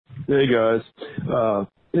Hey guys.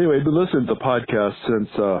 Anyway, been listening to the podcast since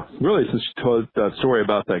you told that story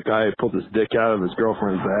about that guy who pulled his dick out of his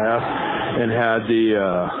girlfriend's ass and had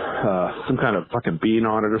the some kind of fucking bean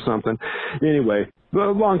on it or something. Anyway,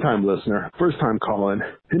 long time listener, first time calling.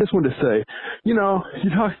 I just wanted to say, you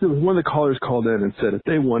talked to one of the callers called in and said if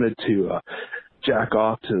they wanted to jack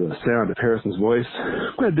off to the sound of Harrison's voice,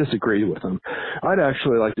 I'm going to disagree with him. I'd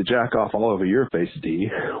actually like to jack off all over your face, Dee,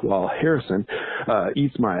 while Harrison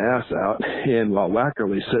eats my ass out and while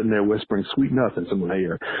Wackerly's sitting there whispering sweet nothings in my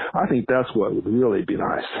ear. I think that's what would really be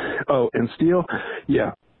nice. Oh, and Steele,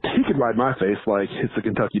 yeah, he could ride my face like it's the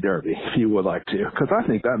Kentucky Derby if he would like to, because I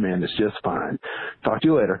think that man is just fine. Talk to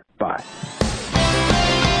you later. Bye.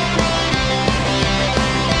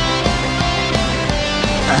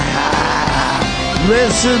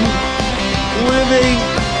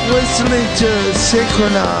 Listening to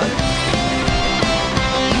Synchronon.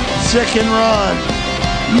 Sick and Ron.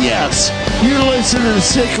 Yes, you're listening to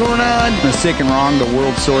Synchronon. The Sick and Wrong, the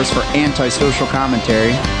world source for antisocial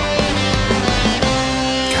commentary.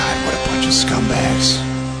 God, what a bunch of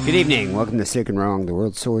scumbags. Good evening. Welcome to Sick and Wrong, the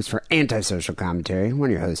world source for antisocial commentary. I'm one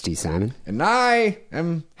of your hosts, Dee Simon. And I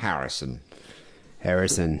am Harrison.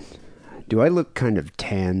 Harrison, do I look kind of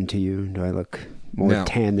tan to you? Do I look more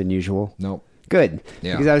tan than usual? Nope. Good.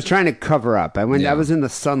 Yeah. Because I was trying to cover up. I was in the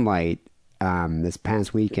sunlight this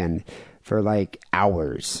past weekend for like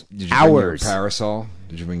hours. Did you bring your parasol?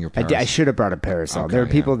 Did you bring your parasol? I should have brought a parasol. Okay, there were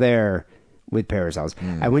people there with parasols.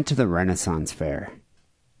 I went to the Renaissance Fair.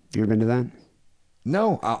 Have you ever been to that?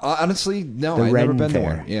 No. Honestly, no. The I've Ren never been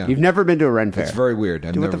Fair. to one. Yeah. You've never been to a Ren Fair? It's very weird.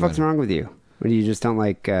 Dude, what the fuck's wrong with you? What, do you just don't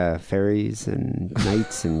like fairies and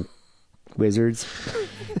knights and wizards?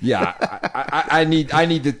 Yeah, I need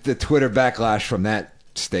the Twitter backlash from that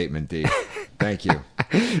statement, D. Thank you.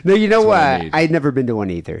 No, you know what? I'd never been to one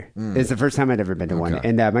either. It's the first time I'd ever been to one,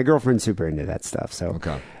 and my girlfriend's super into that stuff. So,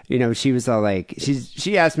 she was all like,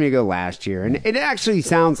 she asked me to go last year, and it actually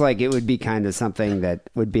sounds like it would be kind of something that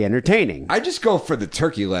would be entertaining. I just go for the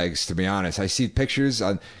turkey legs, to be honest. I see pictures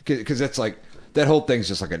on because that's like that whole thing's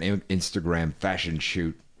just like an Instagram fashion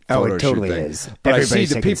shoot. Oh, it totally is. But I see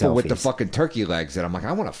the people with the fucking turkey legs, and I'm like,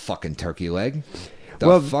 I want a fucking turkey leg.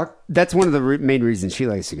 Fuck? That's one of the main reasons she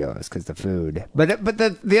likes to go is because the food. But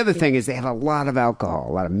the other thing is they have a lot of alcohol,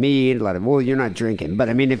 a lot of mead, you're not drinking. But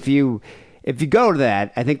I mean, if you go to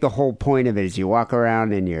that, I think the whole point of it is you walk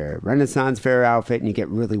around in your Renaissance Fair outfit and you get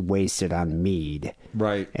really wasted on mead,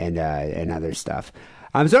 right? And other stuff.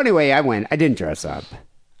 So anyway, I went. I didn't dress up.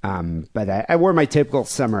 But I wore my typical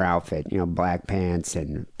summer outfit, black pants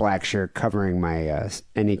and black shirt covering my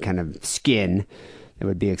any kind of skin that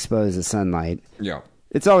would be exposed to sunlight. Yeah.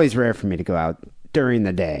 It's always rare for me to go out during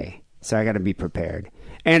the day, so I got to be prepared.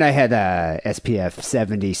 And I had SPF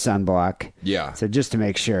 70 sunblock. Yeah. So just to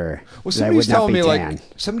make sure that I would not be tan.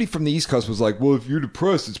 Somebody from the East Coast was like, well, if you're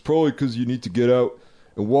depressed, it's probably because you need to get out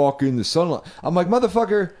and walk in the sunlight. I'm like,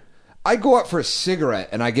 motherfucker, I go out for a cigarette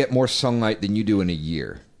and I get more sunlight than you do in a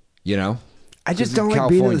year. I just don't like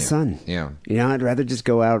being in the sun. Yeah. I'd rather just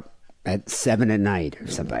go out at 7 at night or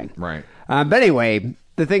something. Right. But anyway,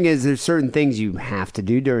 the thing is, there's certain things you have to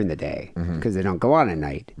do during the day because they don't go on at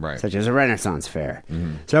night. Right. Such as a Renaissance Fair.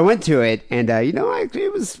 So I went to it, and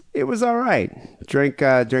it was all right. Drank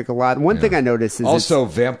a lot. One thing I noticed is also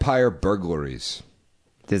vampire burglaries.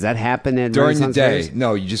 Does that happen at during Renaissance the day? Fairs?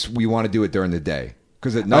 No, we want to do it during the day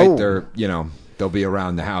because at night they'll be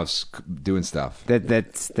around the house doing stuff.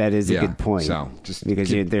 That is a good point. So because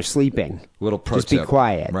they're sleeping. Little pro just tip. Be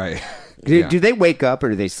quiet, right? Do they wake up or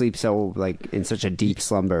do they sleep so in such a deep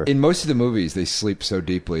slumber? In most of the movies, they sleep so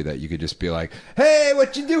deeply that you could just be like, "Hey,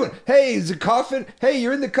 what you doing? Hey, is it coffin? Hey,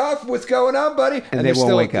 you're in the coffin. What's going on, buddy?" And they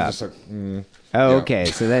won't wake up. Okay.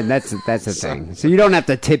 So then that's the thing. So you don't have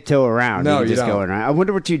to tiptoe around. No, you just don't. go around. I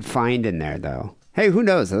wonder what you'd find in there, though. Hey, who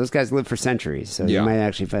knows? Those guys live for centuries, so you might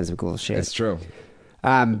actually find some cool shit. That's true.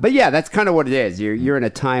 But yeah, that's kind of what it is. You're in a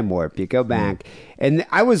time warp. You go back, and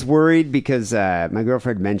I was worried because my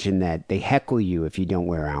girlfriend mentioned that they heckle you if you don't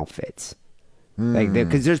wear outfits,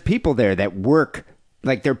 because there's people there that work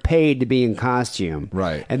like they're paid to be in costume,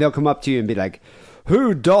 right? And they'll come up to you and be like,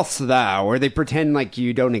 "Who dost thou?" Or they pretend like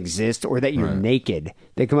you don't exist or that you're naked.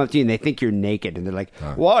 They come up to you and they think you're naked, and they're like,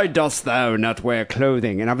 "Why dost thou not wear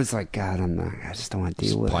clothing?" And I was like, God, I just don't want to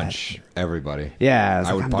deal with punch everybody. Yeah,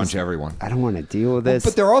 I would punch everyone. I don't want to deal with this.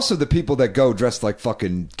 But there are also the people that go dressed like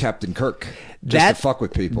fucking Captain Kirk just to fuck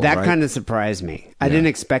with people. That right? kind of surprised me. I didn't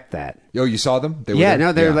expect that. Oh, you saw them?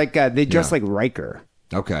 They're like they dress like Riker.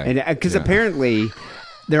 Okay. And because apparently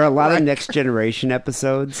There are a lot of Next Generation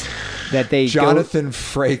episodes that they Jonathan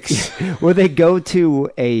Frakes. where they go to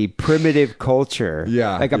a primitive culture,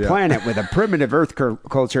 like a planet with a primitive Earth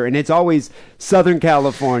culture, and it's always Southern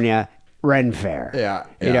California. Ren Fair. Yeah.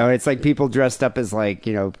 You know, it's like people dressed up as like,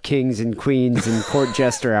 you know, kings and queens and court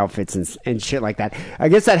jester outfits and shit like that. I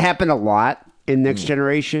guess that happened a lot in Next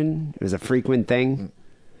Generation. It was a frequent thing.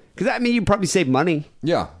 Because, I mean, you probably save money.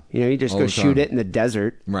 Yeah. You know, you just go shoot it in the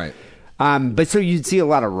desert. Right. But so you'd see a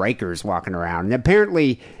lot of Rikers walking around. And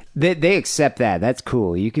apparently they accept that. That's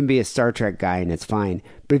cool. You can be a Star Trek guy and it's fine.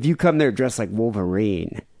 But if you come there dressed like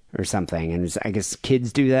Wolverine or something, and I guess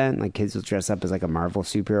kids do that, like kids will dress up as like a Marvel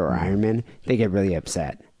superhero or Iron Man, they get really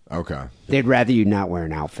upset. Okay. They'd rather you not wear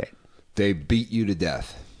an outfit. They beat you to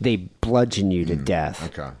death. They bludgeon you to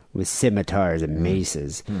death with scimitars and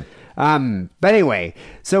maces. But anyway,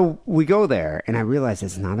 so we go there, and I realize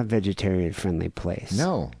it's not a vegetarian-friendly place.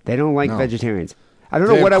 No. They don't like vegetarians. I don't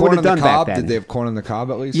know what I would have done back then. Did they have corn on the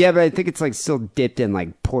cob at least? Yeah, but I think it's like still dipped in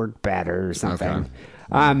like pork batter or something. Okay.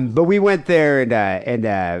 But we went there,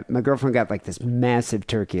 and my girlfriend got like this massive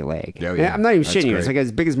turkey leg. Oh, yeah. I'm not even shitting you. It's like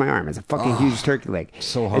as big as my arm. It's a fucking huge turkey leg.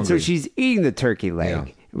 So hungry. And so she's eating the turkey leg.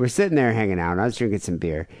 Yeah. We're sitting there hanging out, and I was drinking some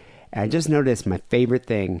beer. And I just noticed my favorite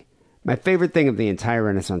thing of the entire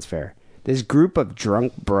Renaissance Fair. This group of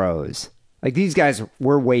drunk bros. Like, these guys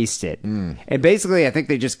were wasted. And basically, I think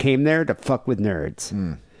they just came there to fuck with nerds.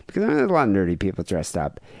 Because there's a lot of nerdy people dressed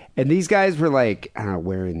up. And these guys were like, I don't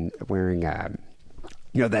know, wearing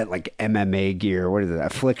you know, that like MMA gear, what is it,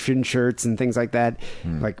 affliction shirts and things like that.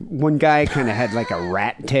 Like one guy kind of had like a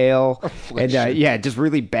rat tail and just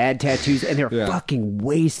really bad tattoos, and they're fucking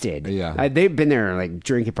wasted. They've been there like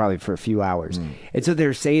drinking probably for a few hours. And so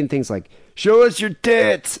they're saying things like, show us your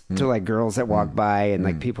tits to like girls that walk by, and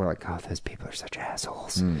like people are like, oh, those people are such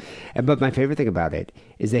assholes. But my favorite thing about it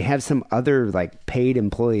is they have some other like paid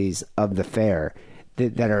employees of the fair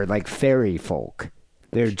that are like fairy folk.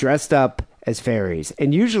 They're dressed up as fairies,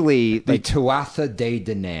 and usually the Tuatha De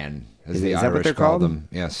Danann, as the Irish that call them.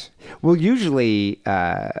 Yes. Well, usually,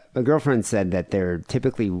 my girlfriend said that they're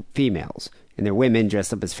typically females, and they're women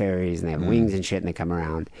dressed up as fairies, and they have wings and shit, and they come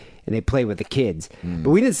around and they play with the kids. But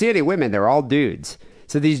we didn't see any women; they're all dudes.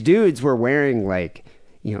 So these dudes were wearing like,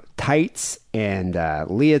 you know, tights and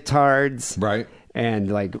leotards, right?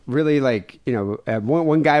 And like really like, you know,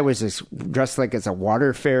 one guy was just dressed like as a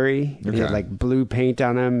water fairy. Okay. He had like blue paint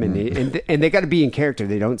on him, and they got to be in character.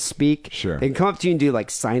 They don't speak. Sure. They can come up to you and do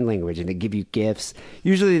like sign language, and they give you gifts.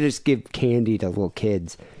 Usually they just give candy to little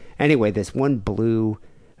kids. Anyway, this one blue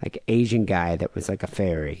like Asian guy that was like a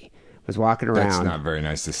fairy was walking around. That's not very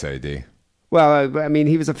nice to say, D. Well, I mean,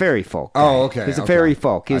 he was a fairy folk guy. Oh, okay. He's a fairy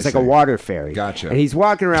folk. He was like a water fairy. Gotcha. And he's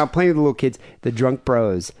walking around playing with the little kids. The drunk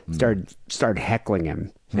bros started heckling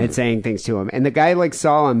him and saying things to him. And the guy like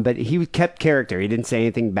saw him, but he kept character. He didn't say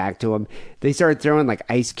anything back to him. They started throwing like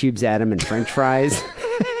ice cubes at him and French fries.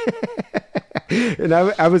 And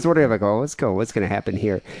I was wondering, like, oh, let's go. What's going to happen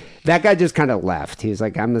here? That guy just kind of left. He was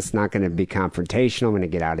like, I'm just not going to be confrontational. I'm going to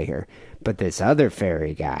get out of here. But this other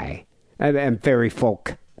fairy guy, and fairy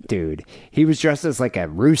folk dude, he was dressed as like a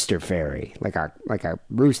rooster fairy, like a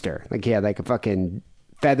rooster. Like he had like a fucking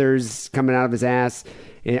feathers coming out of his ass,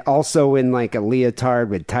 and also in like a leotard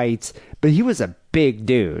with tights. But he was a big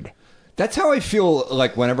dude. That's how I feel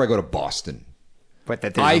like whenever I go to Boston. But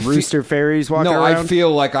that there's rooster fairies walking around? No, I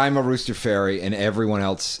feel like I'm a rooster fairy and everyone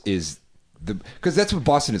else is because that's what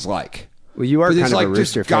Boston is like. Well, you are kind of like a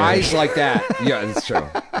rooster guys fairy. like that. Yeah, that's true.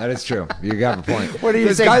 That is true. You got a point. What do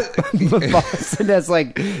you say? Boston has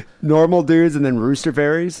like normal dudes and then rooster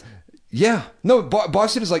fairies? Yeah. No,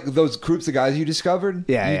 Boston is like those groups of guys you discovered.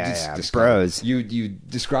 Yeah. Bros. You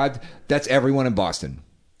described. That's everyone in Boston.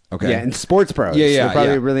 Okay. Yeah, and sports pros. Yeah. They're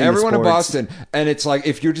probably really everyone into in Boston. And it's like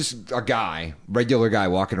if you're just a guy, regular guy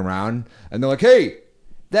walking around, and they're like, hey,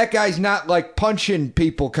 that guy's not like punching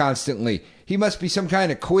people constantly. He must be some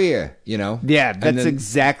kind of queer, you know? Yeah, that's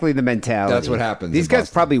exactly the mentality. That's what happens. These guys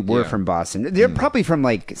probably were from Boston. They're probably from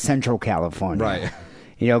like Central California. Right.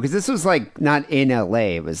 You know, because this was like not in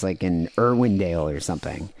LA. It was like in Irwindale or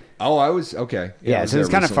something. Oh, I was okay. Yeah, so it was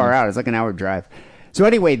kind of far out. It's like an hour drive. So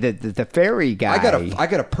anyway, the fairy guy. I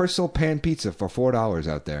got a personal pan pizza for $4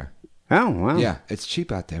 out there. Oh, wow. Yeah, it's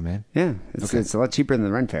cheap out there, man. Yeah, it's a lot cheaper than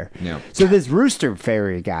the Ren Fair. Yeah. So this rooster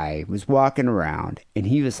fairy guy was walking around, and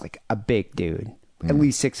he was like a big dude, at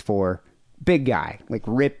least 6'4", big guy, like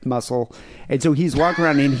ripped muscle. And so he's walking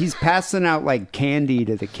around, and he's passing out like candy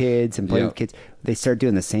to the kids and playing with kids. They start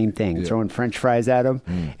doing the same thing, throwing French fries at him.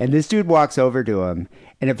 And this dude walks over to him,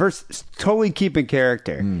 and at first, totally keeping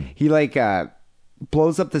character. He like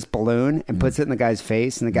blows up this balloon and puts it in the guy's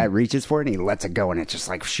face, and the guy reaches for it and he lets it go, and it just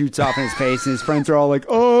like shoots off in his face, and his friends are all like,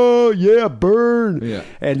 "Oh yeah, burn!" Yeah.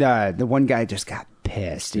 And the one guy just got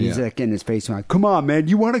pissed. He's like in his face, like, "Come on, man,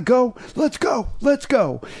 you want to go? Let's go, let's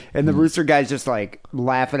go!" And the rooster guy's just like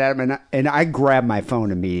laughing at him, and I grabbed my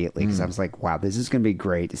phone immediately because I was like, "Wow, this is gonna be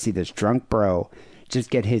great to see this drunk bro just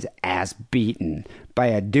get his ass beaten by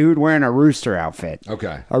a dude wearing a rooster outfit."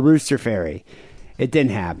 Okay. A rooster fairy. It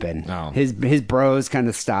didn't happen. No. His bros kind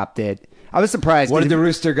of stopped it. I was surprised. What did the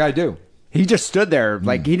rooster guy do? He just stood there.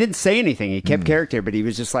 Like, he didn't say anything. He kept character, but he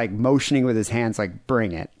was just like motioning with his hands like,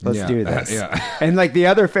 "Bring it. Let's do this." And like the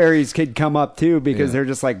other fairies could come up too because they're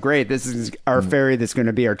just like, "Great, this is our fairy that's going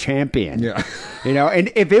to be our champion." Yeah. You know,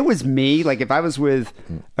 and if it was me, like if I was with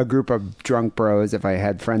a group of drunk bros, if I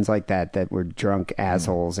had friends like that were drunk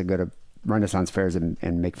assholes and go to Renaissance fairs and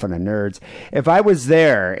make fun of nerds. If I was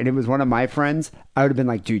there and it was one of my friends, I would have been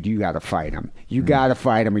like, "Dude, you got to fight him. You got to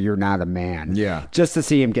fight him or you're not a man." Yeah. Just to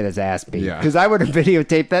see him get his ass beat. Yeah. Because I would have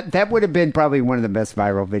videotaped that. That would have been probably one of the best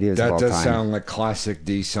viral videos of all time. That does sound like classic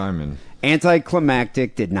D. Simon.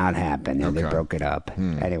 Anticlimactic did not happen, and they broke it up.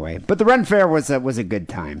 Anyway, but the Ren Fair was a good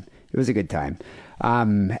time. It was a good time.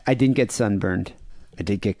 I didn't get sunburned. I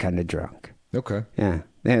did get kind of drunk. Okay. Yeah.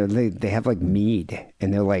 They have like mead,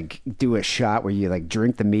 and they'll like do a shot where you like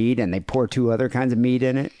drink the mead and they pour two other kinds of mead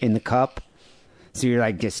in it in the cup. So you're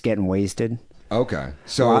like just getting wasted. Okay.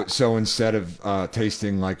 So instead of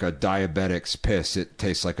tasting like a diabetic's piss, it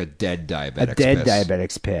tastes like a dead diabetic's piss. A dead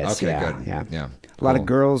diabetic's piss. Okay, yeah, good. Yeah. Cool. A lot of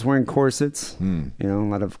girls wearing corsets. You know, a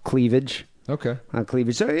lot of cleavage. Okay.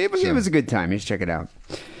 Cleavage. So it was a good time. You should check it out.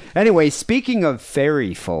 Anyway, speaking of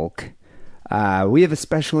fairy folk, we have a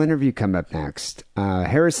special interview coming up next.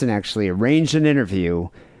 Harrison actually arranged an interview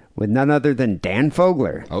with none other than Dan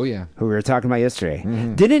Fogler. Oh, yeah. Who we were talking about yesterday.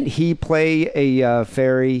 Didn't he play a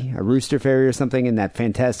fairy, a rooster fairy or something in that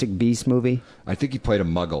Fantastic Beasts movie? I think he played a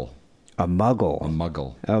muggle. A muggle? A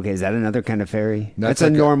muggle. Okay, is that another kind of fairy? That's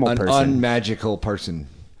like a normal an person. Unmagical person.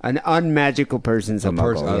 An unmagical person's a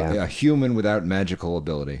muggle, yeah. A human without magical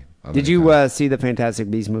ability. Did you see the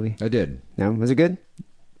Fantastic Beasts movie? I did. No? Was it good?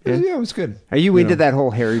 Yeah, it was good. Are you into that whole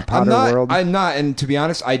Harry Potter world? I'm not, and to be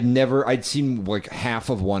honest, I'd seen like half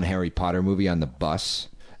of one Harry Potter movie on the bus,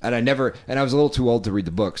 and I was a little too old to read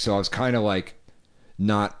the book, so I was kind of like,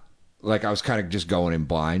 not, like I was kind of just going in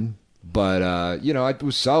blind, but, it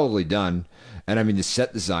was solidly done, and I mean, the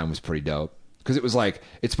set design was pretty dope, because it was like,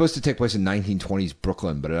 it's supposed to take place in 1920s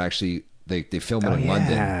Brooklyn, but it actually, they film it in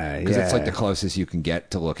London, because it's like the closest you can get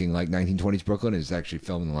to looking like 1920s Brooklyn is actually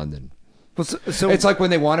filmed in London. Well, so it's like when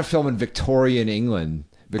they want to film in Victorian England,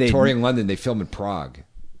 London, they film in Prague.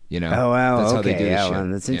 You know? Oh, wow. That's how they okay. do this Yeah, shit. well,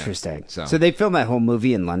 that's interesting. Yeah. So they filmed that whole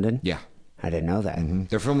movie in London? Yeah. I didn't know that. Mm-hmm.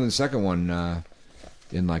 They're filming the second one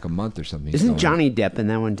in like a month or something. Isn't Johnny Depp in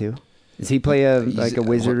that one too? Does he play a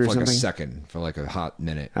wizard or for something? Like a second, for like a hot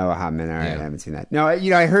minute. Oh, a hot minute. All right, I haven't seen that. No,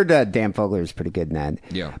 I heard Dan Fogler is pretty good in that.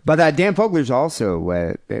 Yeah. But Dan Fogler's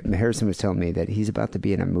also, Harrison was telling me that he's about to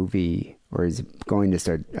be in a movie, or he's going to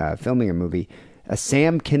start filming a movie, a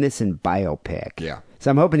Sam Kinison biopic. Yeah.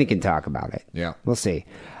 So I'm hoping he can talk about it. Yeah. We'll see.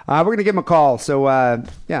 We're going to give him a call. So,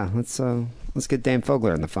 let's get Dan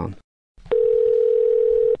Fogler on the phone.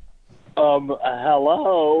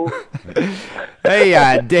 Hello.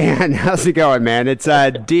 Hey, Dan, how's it going, man? It's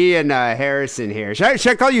Dee and Harrison here. Should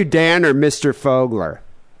I call you Dan or Mr. Fogler?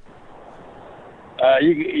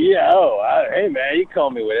 Hey man, you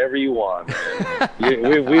call me whatever you want.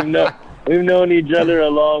 We've known each other a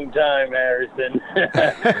long time, Harrison.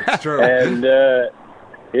 It's true. And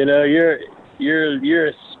you're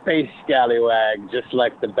a space scallywag, just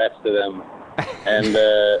like the best of them. And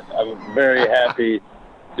I'm very happy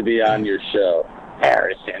to be on your show,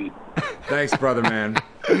 Harrison. Thanks, brother, man.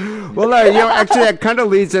 Well, actually, that kind of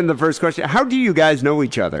leads into the first question. How do you guys know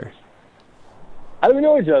each other? How do we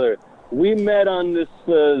know each other? We met on this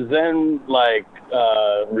Zen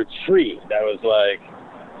retreat that was like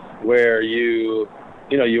where you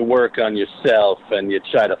work on yourself and you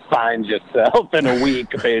try to find yourself in a week,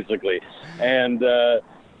 basically.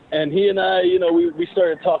 And he and I, we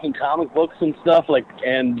started talking comic books and stuff,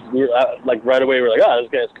 and we're right away we're like, oh,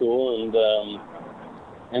 this guy's cool,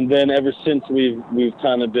 and then ever since we've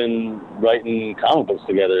kind of been writing comic books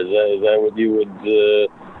together. Is that what you would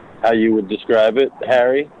how you would describe it,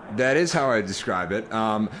 Harry? That is how I describe it.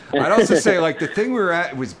 I'd also say the thing we were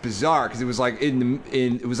at was bizarre because it was like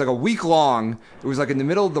it was like a week long. It was like in the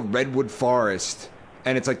middle of the redwood forest,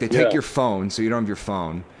 and it's like they take your phone, so you don't have your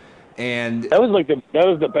phone. And that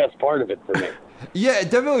was the best part of it for me. Yeah, it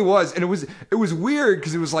definitely was, and it was weird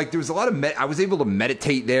because it was like there was a lot of I was able to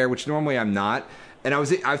meditate there, which normally I'm not, And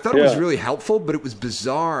I thought it was really helpful, but it was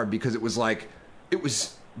bizarre because it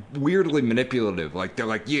was weirdly manipulative. Like, they're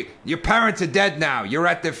like, your parents are dead now. You're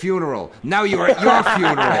at their funeral. Now you're at your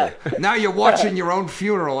funeral. Now you're watching your own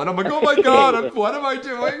funeral. And I'm like, oh my God, what am I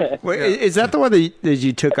doing? Wait, is that the one that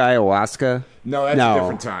you took ayahuasca? No, that's a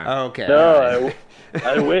different time. Oh, okay. No,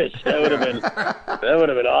 I wish. That would have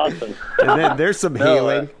been awesome. And then there's some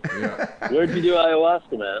healing. Where'd you do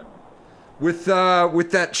ayahuasca, man? With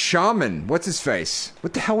that shaman. What's his face?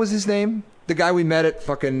 What the hell was his name? The guy we met at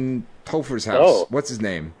fucking Topher's house. Oh. What's his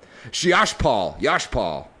name? Yashpal.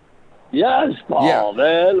 Yashpal, Yeah.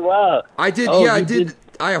 man. Wow. I did. I did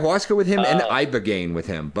ayahuasca with him and ibogaine with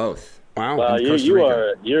him, both. Wow,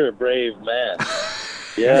 you're a brave man.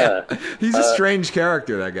 Yeah. He's a strange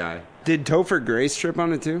character, that guy. Did Topher Grace trip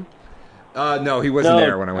on it too? No, he wasn't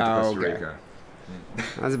there when I went to Costa Rica.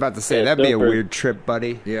 I was about to say, that'd be a weird trip,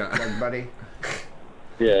 buddy. Yeah. Like, buddy.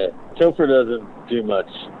 Yeah, Topher doesn't do much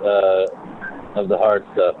of the hard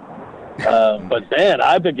stuff. But man,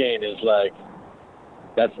 ibogaine is like,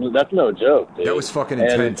 that's no joke, dude. That was fucking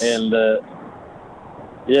intense. And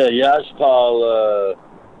Yashpal,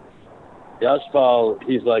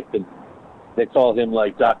 he's like they call him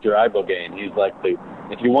like Dr. Ibogaine. He's like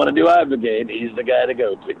if you want to do ibogaine, he's the guy to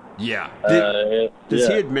go to. Yeah. Does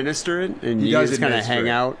he administer it? And you guys kind of hang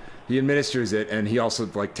out? He administers it, and he also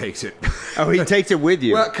takes it. Oh, he takes it with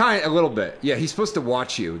you? Well, kind of, a little bit. Yeah, he's supposed to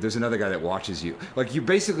watch you. There's another guy that watches you. Like, you're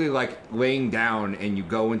basically laying down, and you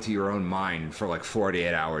go into your own mind for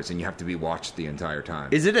 48 hours, and you have to be watched the entire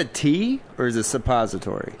time. Is it a tea or is it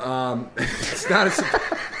suppository? It's not a.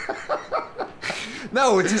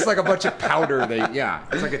 No, it's just like a bunch of powder.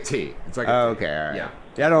 It's like a tea. It's like. Okay, all right. Yeah.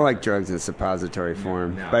 I don't like drugs in suppository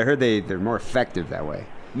form, but I heard they're more effective that way.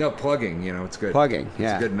 No, plugging, it's good. Plugging,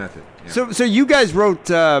 yeah. It's a good method. Yeah. So you guys wrote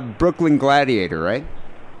Brooklyn Gladiator, right?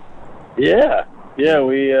 Yeah,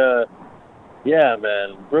 we,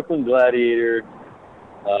 man. Brooklyn Gladiator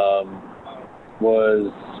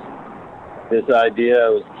was this idea I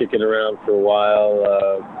was kicking around for a while,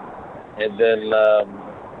 and then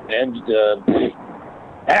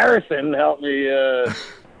Harrison helped me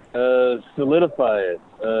solidify it,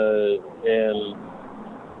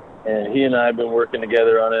 and he and I have been working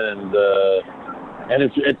together on it, and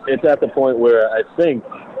it's at the point where I think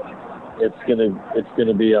it's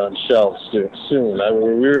gonna be on shelves soon.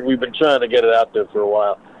 We've been trying to get it out there for a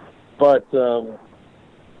while, but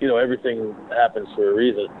everything happens for a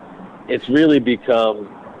reason. It's really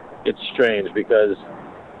it's strange because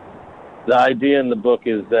the idea in the book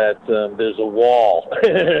is that there's a wall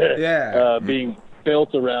being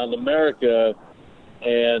built around America,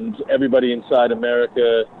 and everybody inside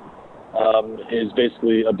America is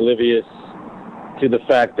basically oblivious to the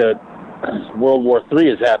fact that World War III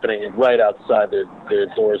is happening right outside their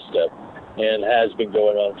doorstep, and has been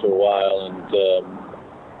going on for a while, and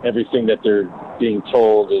everything that they're being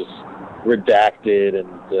told is redacted, and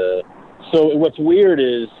so what's weird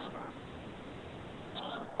is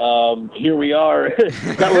here we are.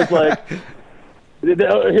 That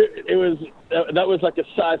was like a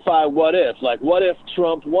sci-fi what if. Like, what if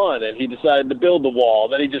Trump won and he decided to build the wall?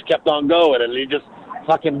 Then he just kept on going, and he just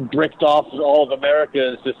fucking bricked off all of America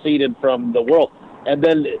and seceded from the world. And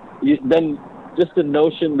then just the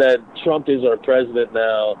notion that Trump is our president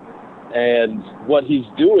now, and what he's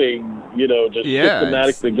doing,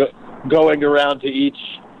 systematically going around to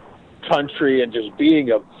each country and just being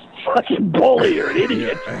a fucking bully or an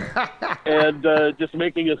idiot, and just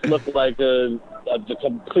making us look like the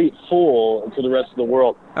complete fool to the rest of the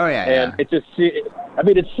world. Oh yeah, and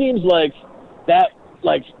it seems like that,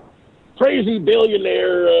 crazy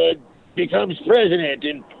billionaire becomes president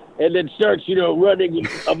and then starts, running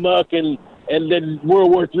amok, and then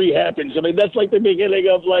World War III happens. I mean, that's like the beginning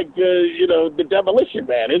of the Demolition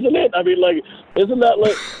Man, isn't it? I mean, isn't that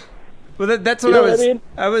like? Well, that's what I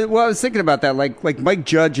was thinking about that. Like Mike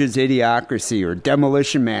Judge's Idiocracy or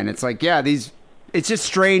Demolition Man. It's it's just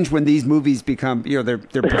strange when these movies become, they're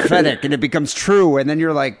prophetic and it becomes true, and then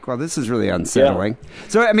you're like, well, this is really unsettling. Yeah.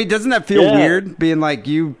 So, I mean, doesn't that feel weird, being like,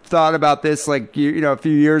 you thought about this a few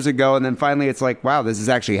years ago, and then finally it's like, wow, this is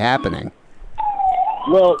actually happening?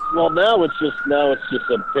 Well, now it's just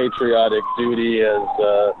a patriotic duty as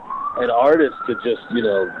an artist to just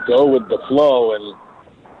go with the flow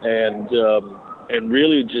and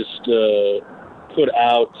really just put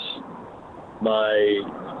out my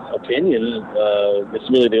opinion. It's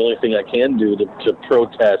really the only thing I can do to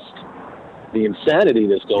protest the insanity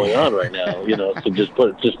that's going on right now. To just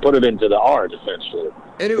put it into the art, essentially.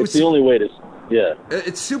 And it's the only way to. Yeah,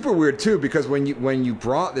 it's super weird too, because when you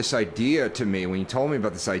brought this idea to me, when you told me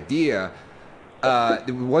about this idea,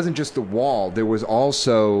 it wasn't just the wall. There was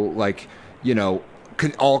also like, you know,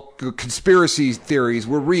 all conspiracy theories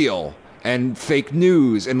were real and fake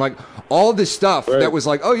news and like all this stuff that was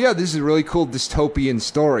like, oh yeah, this is a really cool dystopian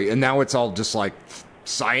story, and now it's all just like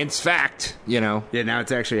science fact, you know? Yeah, now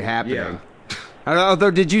it's actually happening. Yeah. Although,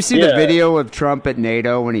 did you see the video of Trump at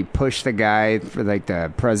NATO when he pushed the guy for like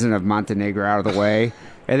the president of Montenegro out of the way,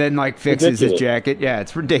 and then like fixes his jacket? Yeah,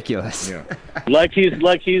 it's ridiculous. Yeah. like he's in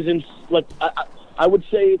like I would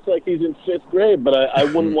say it's like he's in 5th grade, but I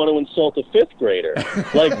wouldn't want to insult a 5th grader.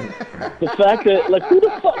 Like the fact that like who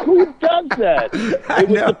does that?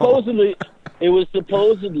 It was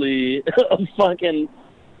supposedly a fucking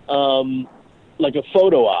like a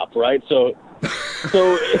photo op, right? So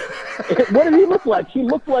what did he look like? He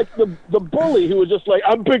looked like the bully who was just like,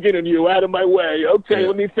 I'm picking on you, out of my way. Okay,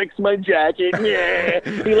 let me fix my jacket. Yeah.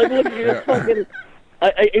 He like fucking.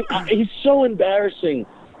 He's so embarrassing.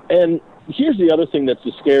 And here's the other thing that's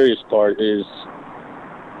the scariest part is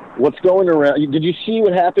what's going around. Did you see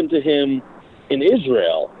what happened to him in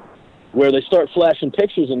Israel, where they start flashing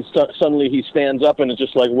pictures and suddenly he stands up and is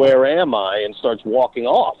just like, where am I? And starts walking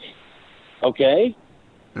off. Okay?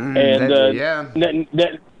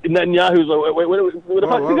 Netanyahu's like, wait, where the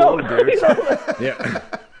fuck you go?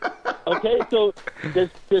 Okay, so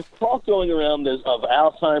there's talk going around of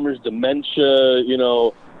Alzheimer's, dementia, you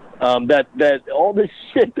know, that all this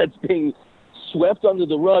shit that's being swept under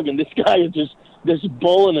the rug, and this guy is just this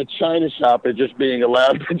bull in a china shop is just being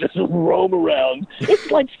allowed to just roam around. It's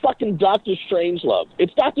like fucking Dr. Strangelove.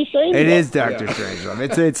 It's Dr. Strangelove. It is Dr.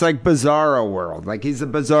 Strangelove. It's like Bizarro World. Like he's a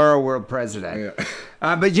Bizarro World president.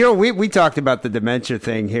 Yeah. But you know, we talked about the dementia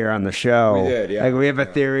thing here on the show. We did, yeah. Like we have a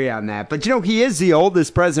theory on that. But you know, he is the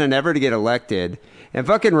oldest president ever to get elected. And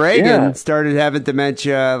fucking Reagan started having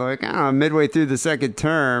dementia, like, I don't know, midway through the second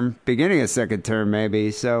term, beginning of second term,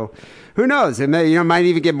 maybe. So, who knows? It may, might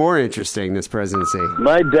even get more interesting, this presidency.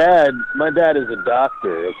 My dad is a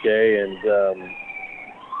doctor, okay,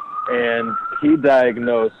 and he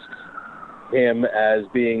diagnosed him as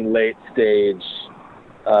being late stage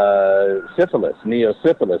syphilis,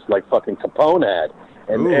 neosyphilis, like fucking Capone had,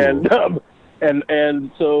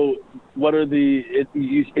 and so what are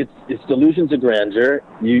it's delusions of grandeur.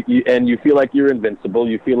 You feel like you're invincible.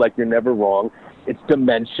 You feel like you're never wrong. It's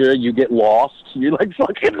dementia. You get lost. You're like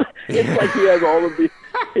fucking. It's like he has all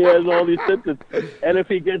these symptoms. And if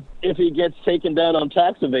he gets taken down on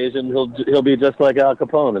tax evasion, he'll be just like Al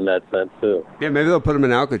Capone in that sense too. Yeah, maybe they'll put him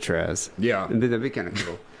in Alcatraz. Yeah, that'd be kind of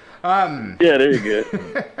cool. Yeah, there you go.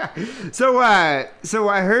 So I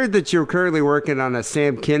heard that you're currently working on a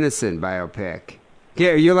Sam Kinison biopic.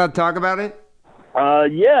 Yeah, are you allowed to talk about it?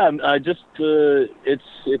 Yeah, I just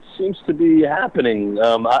it seems to be happening.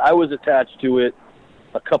 I was attached to it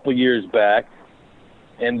a couple years back,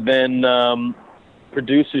 and then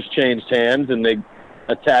producers changed hands and they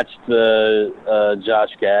attached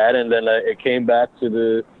Josh Gad, and then it came back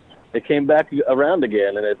around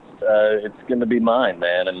again, and it's gonna be mine,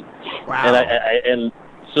 man. And wow. and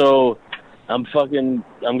so I'm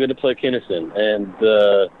gonna play Kinison, and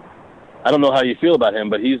I don't know how you feel about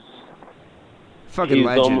him, but he's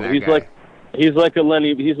legend. He's like the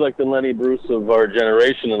Lenny Bruce of our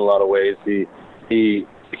generation in a lot of ways. He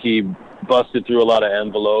busted through a lot of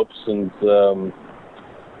envelopes, and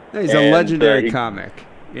he's a legendary comic.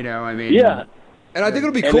 You know, I mean, yeah. And I think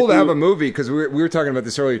it'll be cool to have a movie, because we were talking about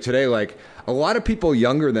this earlier today. Like, a lot of people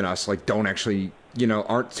younger than us, like, don't actually,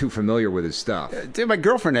 aren't too familiar with his stuff. Dude, my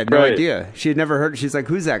girlfriend had no idea. She had never heard. She's like,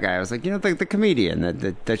 "Who's that guy?" I was like, the comedian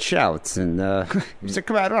that shouts." And she's like,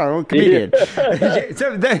 "Come on, I don't know, comedian."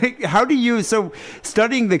 Yeah. How do you? So,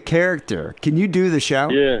 studying the character, can you do the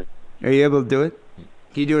shout? Yeah. Are you able to do it?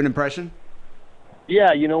 Can you do an impression?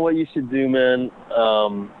 Yeah. You know what you should do, man.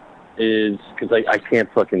 Is because I can't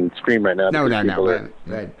fucking scream right now. No.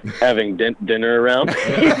 Having dinner around.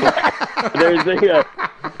 There's a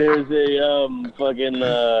fucking.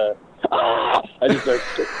 I just start.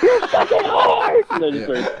 You're fucking hard. And I just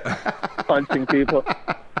start punching people,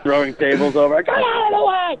 throwing tables over. Get out of the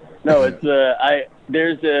way! No, it's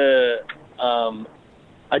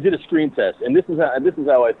I did a screen test, and this is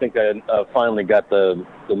how I think I finally got the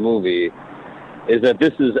movie. Is that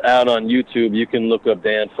this is out on YouTube? You can look up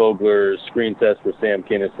Dan Fogler screen test for Sam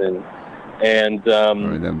Kinison, and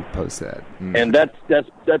then post that. And that's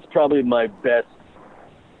probably my best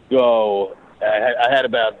go. I had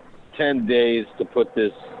about 10 days to put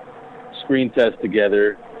this screen test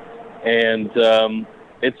together, and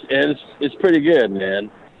it's pretty good, man.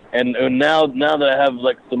 And now that I have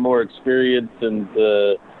like some more experience and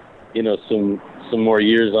some more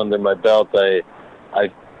years under my belt,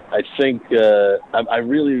 I think I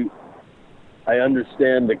really I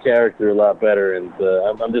understand the character a lot better, and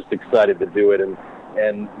I'm just excited to do it.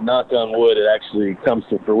 And knock on wood, it actually comes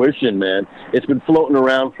to fruition, man. It's been floating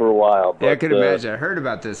around for a while. But, I could imagine. I heard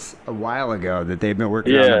about this a while ago, that they've been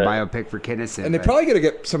working on a biopic for Kinison. And they're probably going to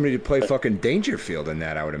get somebody to play fucking Dangerfield in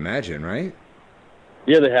that, I would imagine, right?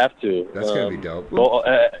 Yeah, they have to. That's going to be dope. Well,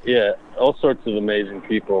 all sorts of amazing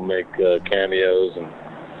people make cameos. And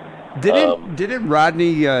Didn't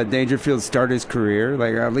Rodney Dangerfield start his career,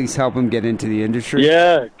 like, or at least help him get into the industry?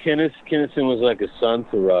 Yeah, Kinison was like a son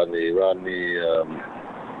to Rodney. Rodney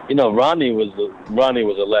was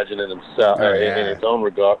a legend in himself, in his own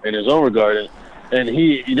regard. And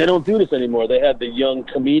they don't do this anymore. They had the young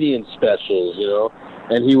comedian specials, you know,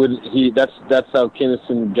 and that's how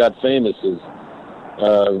Kinison got famous.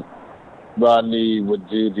 Rodney would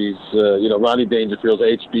do these, Rodney Dangerfield's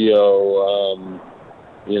HBO.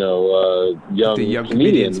 Young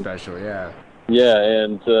comedian special, yeah. Yeah,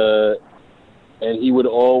 and he would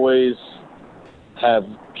always have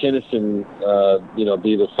Kinison,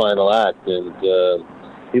 be the final act, and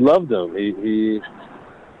he loved them. They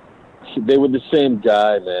were the same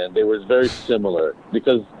guy, man. They were very similar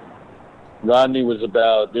because Rodney was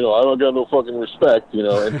about, I don't got no fucking respect,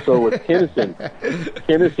 and so was Kinison.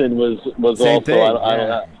 Kinison was same also, thing,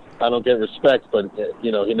 I don't get respect, but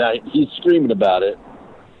he's screaming about it.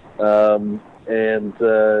 I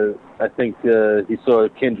think he saw a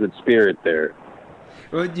kindred spirit there.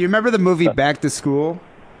 Well, do you remember the movie Back to School?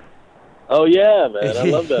 Oh, yeah, man. I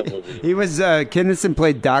love that movie. He was, Kinison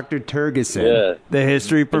played Dr. Turgeson, the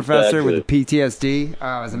history professor with the PTSD.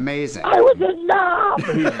 Oh, it was amazing. I was a knob!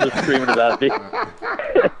 He's just screaming about me.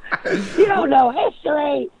 You don't know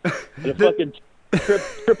history! The fucking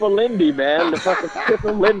triple Lindy, man. The fucking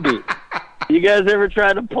triple Lindy. You guys ever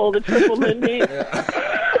try to pull the triple Lindy?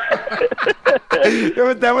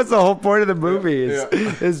 That was the whole point of the movie.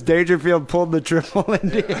 Is Dangerfield pulled the triple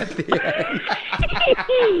Lindy at the end.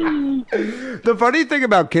 The funny thing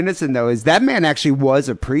about Kinison, though, is that man actually was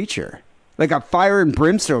a preacher, like a fire and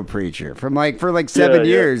brimstone preacher for 7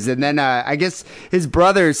 years, and then I guess his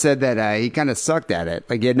brother said that he kind of sucked at it,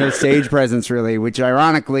 like he had no stage presence really, which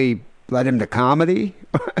ironically led him to comedy,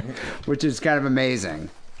 which is kind of amazing.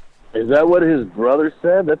 Is that what his brother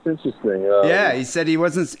said? That's interesting. Yeah, he said he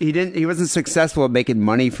wasn't successful at making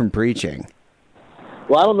money from preaching.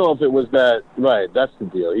 Well, I don't know if it was that. Right, that's the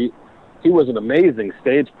deal. He was an amazing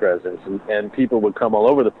stage presence, and people would come all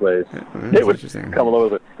over the place. They would come all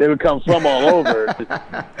over. They would come from all over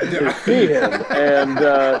to see him.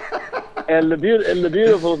 And the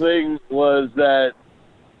beautiful thing was that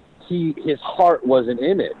his heart wasn't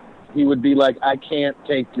in it. He would be like, "I can't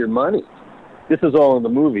take your money." This is all in the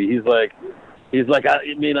movie. He's like,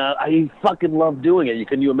 I fucking love doing it.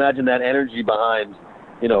 Can you imagine that energy behind,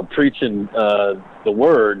 preaching the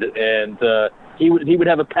word? And he would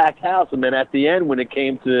have a packed house, and then at the end, when it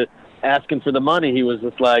came to asking for the money, he was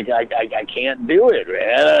just like, I can't do it,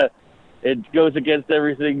 man. It goes against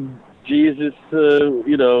everything Jesus,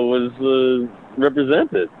 was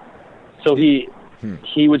represented. So he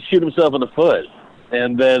would shoot himself in the foot,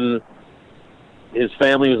 and then his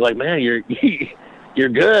family was like, "Man, you're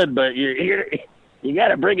good, but you got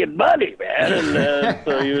to bring in money, man." And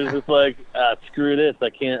so he was just like, "Screw this! I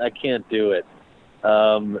can't do it."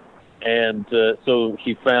 So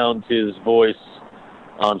he found his voice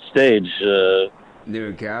on stage.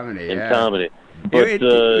 Doing comedy, comedy. But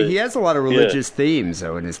he has a lot of religious themes,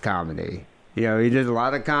 though, in his comedy. He does a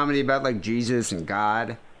lot of comedy about like Jesus and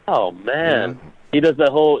God. Oh man, he does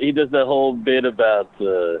that whole bit about.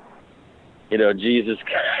 Jesus,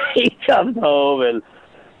 he comes home and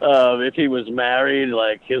if he was married,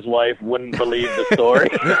 like his wife wouldn't believe the story.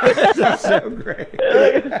 That's so great.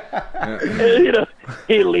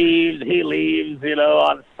 He leaves,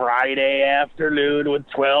 on Friday afternoon with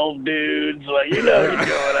 12 dudes. Like, he's going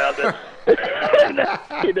out there.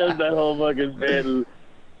 He does that whole fucking bit. And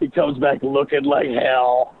he comes back looking like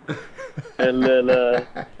hell. And then,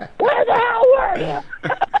 where the hell were you?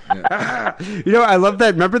 I love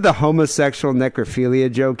that. Remember the homosexual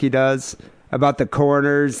necrophilia joke he does about the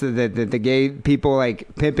coroners, the gay people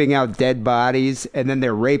like pimping out dead bodies, and then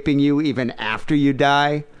they're raping you even after you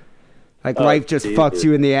die? Like life just fucks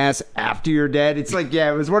you in the ass after you're dead. It's like,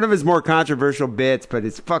 it was one of his more controversial bits, but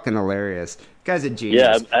it's fucking hilarious. Guy's a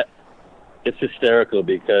genius. Yeah, it's hysterical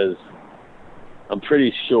because I'm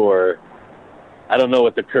pretty sure, I don't know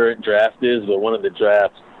what the current draft is, but one of the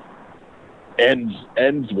drafts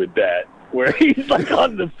ends with that, where he's like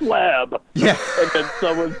on the slab, and then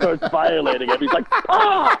someone starts violating him. He's like,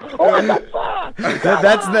 what the fuck?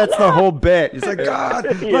 That's the whole bit. He's like,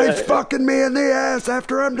 God, life's fucking me in the ass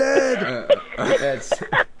after I'm dead.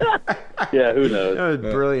 Yeah, who knows? That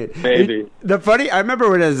was brilliant. Maybe. I remember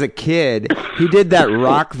when I was a kid, he did that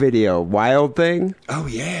rock video, Wild Thing. Oh,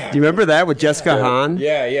 yeah. Do you remember that with Jessica Hahn?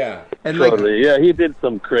 Yeah. And Totally. Yeah, he did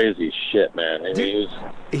some crazy shit, man. I mean,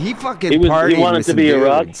 he fucking partied he wanted with to some be dudes. a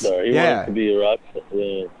rock star. He wanted to be a rock star.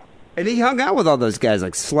 Yeah. And he hung out with all those guys,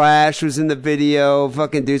 like Slash was in the video,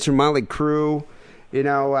 fucking dudes from Motley Crue,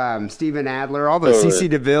 Steven Adler, all those, CeCe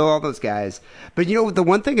DeVille, all those guys. But the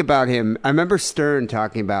one thing about him, I remember Stern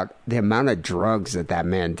talking about the amount of drugs that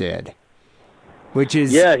man did, which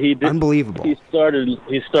is he did, unbelievable. He started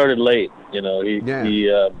late, He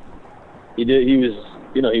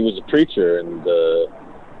was a preacher, and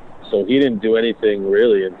so he didn't do anything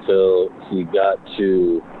really until he got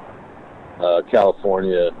to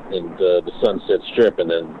California and the Sunset Strip, and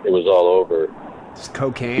then it was all over. Just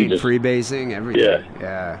cocaine, freebasing, everything.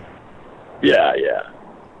 Yeah.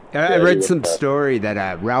 I read some story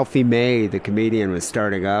that Ralphie May, the comedian, was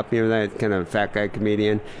starting up. You know that kind of fat guy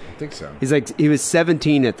comedian? I think so. He was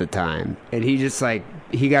 17 at the time, and he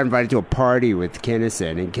got invited to a party with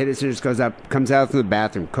Kinison, and Kinison just comes out from the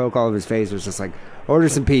bathroom, coke all over his face, was just like, order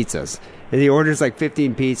some pizzas. And he orders like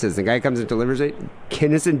 15 pizzas. The guy comes and delivers it.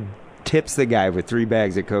 Kinison tips the guy with 3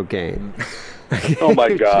 bags of cocaine. Oh my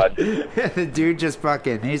God. The dude just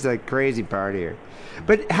he's a crazy partier.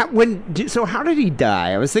 But how did he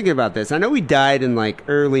die? I was thinking about this. I know he died in like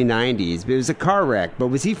early 90s, but it was a car wreck. But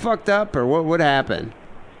was he fucked up, or what happened?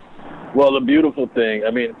 Well, the beautiful thing,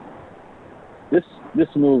 I mean, this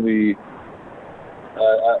movie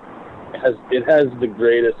has the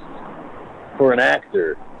greatest, for an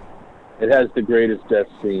actor, it has the greatest death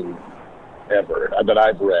scene ever that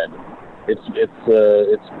I've read.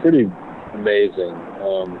 It's pretty amazing.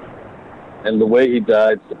 And the way he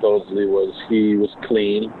died supposedly was he was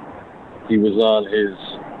clean. He was on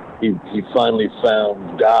he finally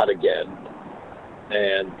found God again.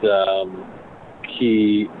 And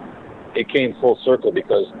it came full circle,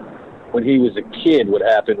 because when he was a kid, what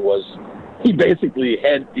happened was he basically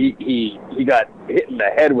he got hit in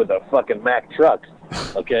the head with a fucking Mack truck,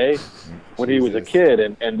 okay? When he was a kid,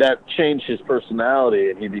 and that changed his personality,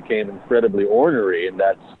 and he became incredibly ornery, and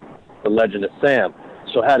that's the legend of Sam.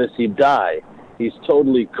 So how does he die? He's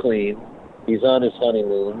totally clean. He's on his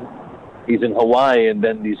honeymoon. He's in Hawaii, and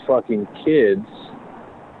then these fucking kids,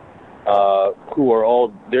 who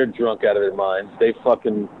are they're drunk out of their minds, they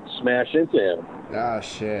fucking smash into him. Oh,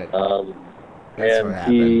 shit. That's what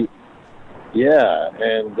happened.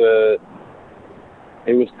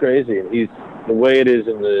 It was crazy. And the way it is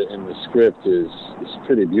in the script is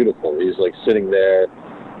pretty beautiful. He's like sitting there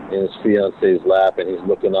in his fiance's lap, and he's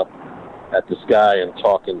looking up at the sky and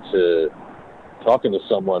talking to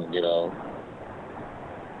someone,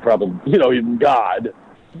 probably, even God.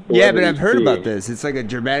 Yeah, but I've heard about this. It's like a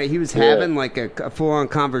dramatic. He was having like a full-on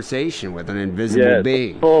conversation with an invisible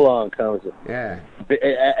being. Full-on conversation. Yeah.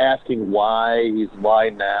 Asking why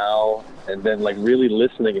now, and then like really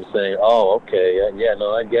listening and saying, "Oh, okay, yeah,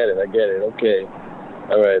 no, I get it, okay,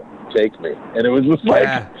 all right, take me." And it was just like,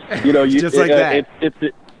 just like that.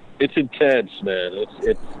 It's intense, man.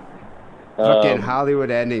 It's fucking Hollywood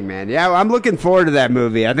ending, man. Yeah, I'm looking forward to that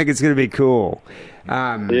movie. I think it's going to be cool.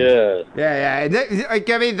 Yeah. And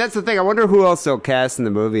that's the thing. I wonder who else they'll cast in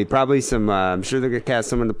the movie. Probably some. I'm sure they're going to cast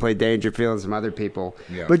someone to play Dangerfield and some other people.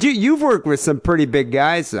 Yeah. But you've worked with some pretty big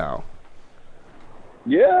guys, though.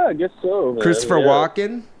 Yeah, I guess so, man. Christopher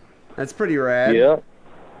Walken. That's pretty rad. Yeah.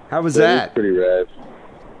 How was that? Was pretty rad.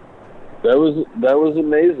 That was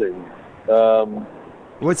amazing.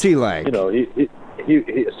 What's he like?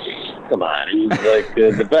 He come on, he's like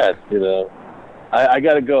the best, I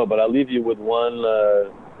gotta go, but I'll leave you with one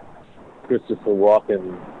Christopher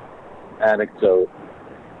Walken anecdote,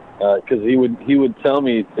 because he would tell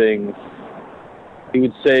me things. He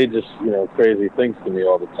would say just crazy things to me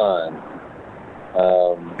all the time,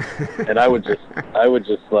 and I would just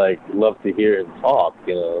like love to hear him talk,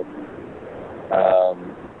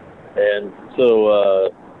 and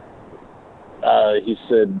so he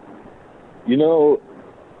said,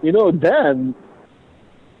 Dan,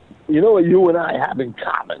 what you and I have in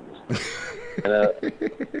common? And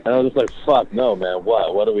I was just like, fuck no, man.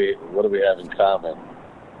 What do we have in common?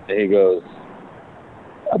 And he goes,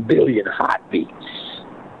 1 billion heartbeats.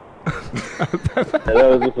 And I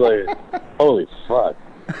was just like, holy fuck.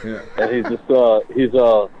 Yeah. And he's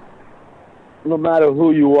all, no matter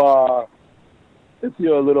who you are, if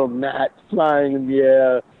you're a little gnat flying in the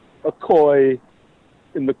air, a koi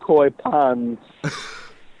in the koi ponds,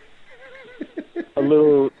 a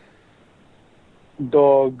little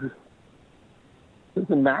dog,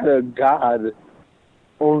 doesn't matter, God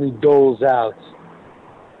only doles out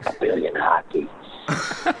 1 billion heartbeats.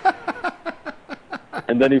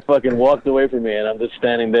 And then he fucking walked away from me, and I'm just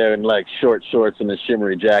standing there in like short shorts and a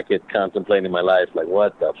shimmery jacket, contemplating my life. Like,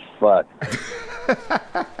 what the fuck?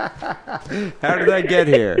 How did I get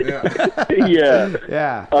here?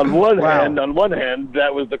 Yeah. On one hand,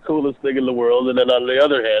 that was the coolest thing in the world, and then on the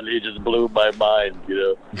other hand, he just blew my mind.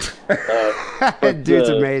 Dude's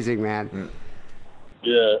amazing, man.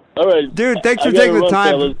 Yeah. All right, dude. Thanks for taking the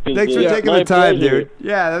time. Fellas, thanks for taking the time, pleasure. dude.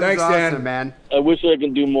 Yeah, that was awesome, man. I wish I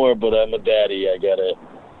could do more, but I'm a daddy. I gotta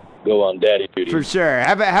go on daddy duty. For sure.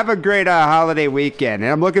 Have a great holiday weekend,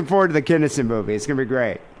 and I'm looking forward to the Kinison movie. It's gonna be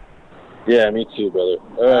great. Yeah, me too, brother.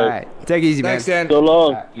 All right. Take it easy, Thanks, man. Dan. So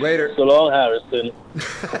long. Later. So long, Harrison.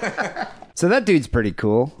 So that dude's pretty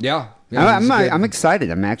cool. Yeah. I'm excited.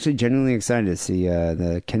 I'm actually genuinely excited to see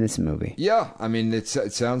the Kinison movie. Yeah, I mean, it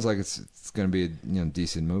sounds like it's going to be a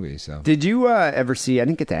decent movie. So, did you ever see? I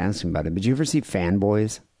didn't get to ask him about it. But did you ever see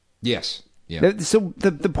Fanboys? Yes. Yeah. So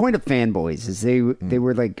the point of Fanboys is they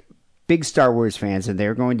were like big Star Wars fans, and they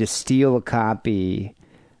were going to steal a copy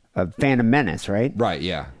of Phantom Menace, right? Right.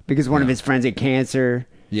 Yeah. Because one of his friends had cancer.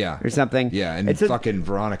 Yeah. Or something. Yeah, and fucking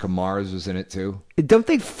Veronica Mars was in it too. Don't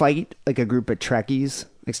they fight like a group of Trekkies,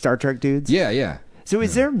 like Star Trek dudes? Yeah. So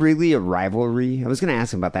is there really a rivalry? I was going to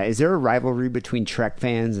ask him about that. Is there a rivalry between Trek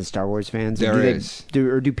fans and Star Wars fans? There is.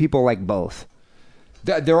 Or do people like both?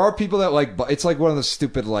 There are people that like. It's like one of the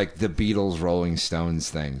stupid like the Beatles, Rolling Stones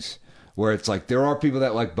things, where it's like there are people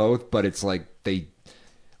that like both, but it's like they.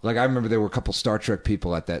 Like I remember there were a couple Star Trek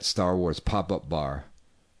people at that Star Wars pop-up bar,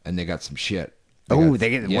 and they got some shit. So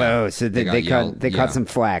they caught some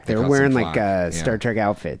flack. They were wearing like Star Trek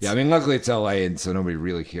outfits. Yeah, I mean, luckily it's L.A. and so nobody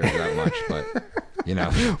really cares that much.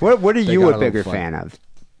 But what are you a bigger fan of,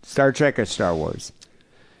 Star Trek or Star Wars?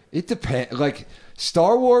 It depends. Like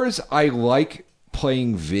Star Wars, I like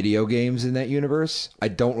playing video games in that universe. I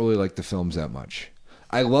don't really like the films that much.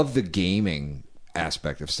 I love the gaming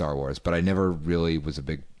aspect of Star Wars, but I never really was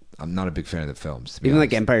I'm not a big fan of the films. Even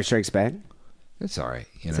like Empire Strikes Back? It's all right.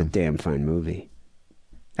 It's a damn fine movie.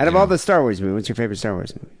 Out of all the Star Wars movies, what's your favorite Star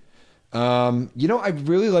Wars movie? I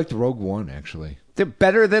really liked Rogue One, actually. Is it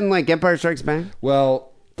better than like Empire Strikes Back?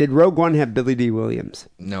 Well, did Rogue One have Billy D. Williams?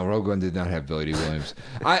 No, Rogue One did not have Billy D. Williams.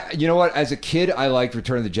 You know what? As a kid, I liked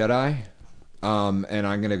Return of the Jedi, and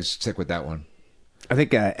I'm going to stick with that one. I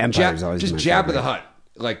think Empire's always just Jabba the Hutt.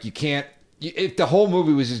 Like you can't. If the whole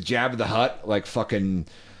movie was just Jabba the Hutt, like fucking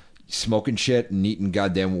smoking shit and eating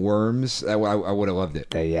goddamn worms, I would have loved it.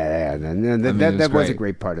 That was a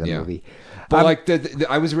great part of the movie. But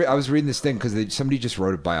I was reading this thing because somebody just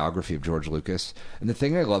wrote a biography of George Lucas, and the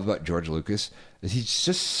thing I love about George Lucas is he's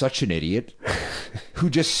just such an idiot who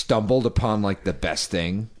just stumbled upon like the best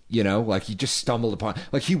thing, like he just stumbled upon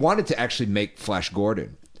like he wanted to actually make Flash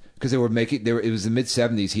Gordon. Because they were making, it was the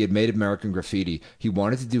mid-'70s. He had made American Graffiti. He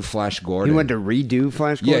wanted to do Flash Gordon. He wanted to redo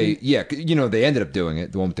Flash Gordon? Yeah. They ended up doing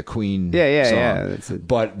it, the one with the Queen song. Yeah.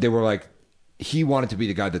 But they were like, he wanted to be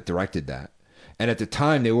the guy that directed that. And at the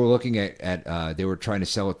time, they were looking at they were trying to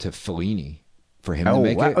sell it to Fellini for him to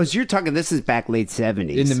make it. Oh, so you're talking, this is back late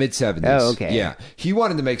 70s. In the mid-'70s. Oh, okay. Yeah. He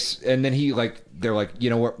wanted to make, and then they're like,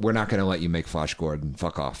 you know what, we're not going to let you make Flash Gordon.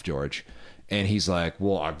 Fuck off, George. And he's like,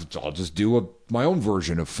 well, I'll just do my own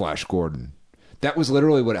version of Flash Gordon. That was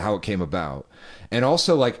literally how it came about. And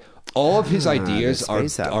also, like, all of his ideas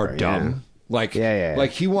are dumb. Yeah.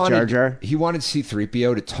 Like he wanted Jar Jar? He wanted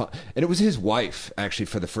C-3PO to talk, and it was his wife actually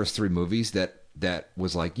for the first 3 movies that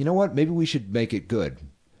was like, you know what, maybe we should make it good.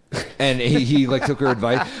 And he like took her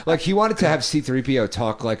advice. Like he wanted to have C-3PO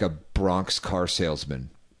talk like a Bronx car salesman.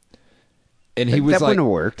 And he was that like, wouldn't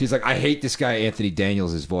have worked. He's like, I hate this guy Anthony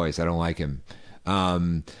Daniels' voice. I don't like him.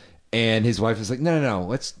 And his wife was like, no,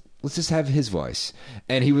 let's just have his voice.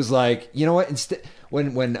 And he was like, you know what? Instead,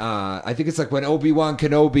 when I think it's like when Obi-Wan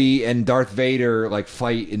Kenobi and Darth Vader like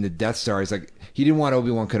fight in the Death Star, he's like, he didn't want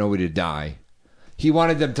Obi-Wan Kenobi to die. He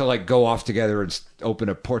wanted them to like go off together and open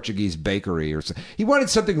a Portuguese bakery or something. He wanted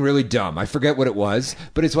something really dumb. I forget what it was,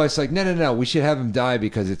 but his wife's like, no, we should have him die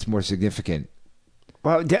because it's more significant.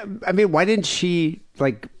 Well, I mean, why didn't she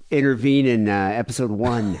like intervene in episode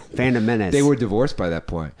 1, Phantom Menace? They were divorced by that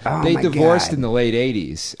point. Oh, they my divorced God. in the late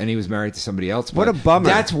 80s, and he was married to somebody else. What a bummer.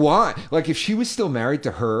 That's why. Like, if she was still married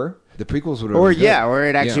to her, the prequels would have or been good. or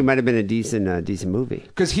it actually might have been a decent movie.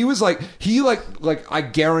 Because he was like, I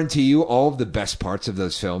guarantee you, all of the best parts of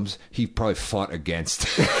those films, he probably fought against.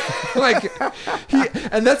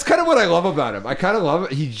 And that's kind of what I love about him. I kind of love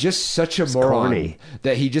it. He's just such a moron corny.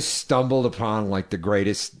 that he just stumbled upon like the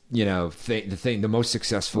greatest, the most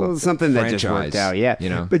successful Well, something franchise, that just worked out,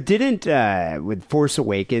 yeah. But didn't with Force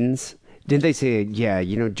Awakens? Didn't they say,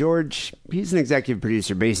 George, he's an executive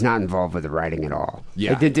producer, but he's not involved with the writing at all?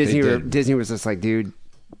 Yeah, like, Disney was just like, dude,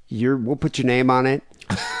 we'll put your name on it.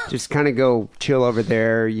 Just kind of go chill over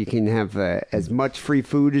there. You can have as much free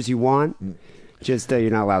food as you want. Just you're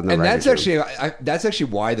not allowed in the writers' room. That's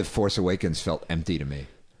actually why The Force Awakens felt empty to me.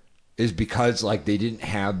 Is because like they didn't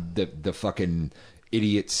have the fucking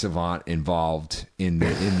idiot savant involved in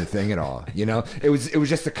the thing at all. It was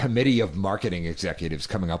just a committee of marketing executives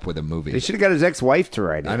coming up with a movie. They should have got his ex-wife to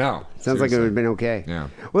write it. I know. Sounds like it would have been okay. Yeah.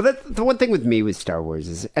 Well, that's the one thing with me with Star Wars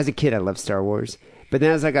is, as a kid, I loved Star Wars. But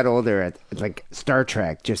then as I got older, like Star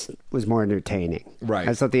Trek just was more entertaining. Right.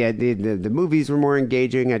 I thought the movies were more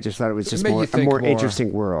engaging. I just thought it was just a more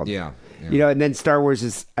interesting world. Yeah. And then Star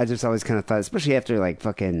Wars I just always kind of thought, especially after like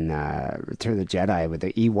fucking Return of the Jedi with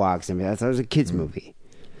the Ewoks. I mean, I thought it was a kid's movie.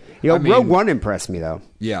 Rogue One impressed me though.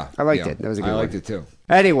 Yeah. I liked it. That was a good one. I liked it too.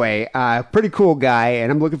 Anyway, pretty cool guy,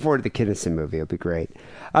 and I'm looking forward to the Kinison movie. It'll be great.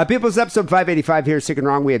 People's episode 585 here, Sick and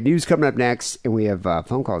Wrong. We have news coming up next, and we have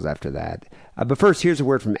phone calls after that. But first, here's a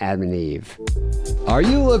word from Adam and Eve. Are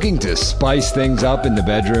you looking to spice things up in the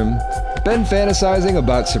bedroom? Been fantasizing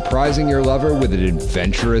about surprising your lover with an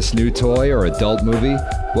adventurous new toy or adult movie?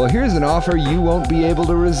 Well, here's an offer you won't be able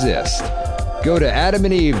to resist. Go to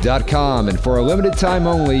adamandeve.com, and for a limited time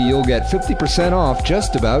only, you'll get 50% off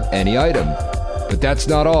just about any item. But that's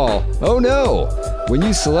not all. Oh no! When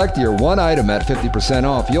you select your one item at 50%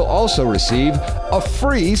 off, you'll also receive a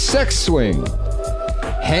free sex swing.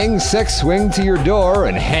 Hang sex swing to your door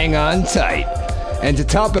and hang on tight. And to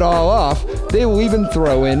top it all off, they will even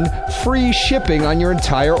throw in free shipping on your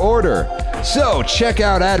entire order. So check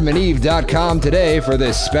out adamandeve.com today for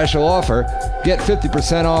this special offer. Get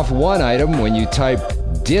 50% off one item when you type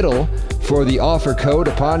DIDDLE for the offer code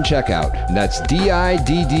upon checkout. And that's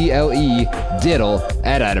DIDDLE, diddle,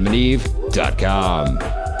 at adamandeve.com.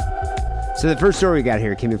 So the first story we got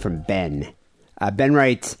here came in from Ben. Ben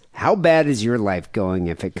writes, how bad is your life going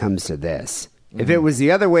if it comes to this? If it was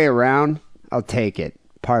the other way around, I'll take it.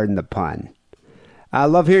 Pardon the pun. I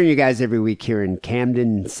love hearing you guys every week here in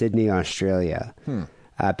Camden, Sydney, Australia.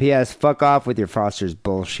 P.S. Fuck off with your Foster's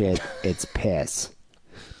bullshit. It's piss.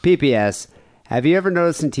 P.P.S. Have you ever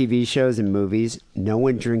noticed in TV shows and movies, no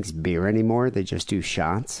one drinks beer anymore? They just do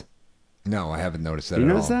shots? No, I haven't noticed that at all.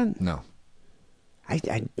 You notice that? No.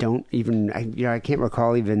 I don't even... I can't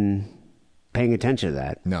recall even paying attention to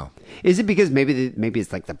that. No. Is it because maybe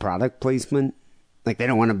it's like the product placement? Like they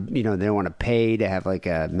don't want to, they don't want to pay to have like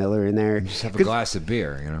a Miller in there. Just have a glass of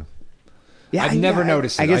beer, Yeah, I've never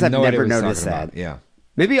noticed it. I guess I've no never noticed that. About. Yeah.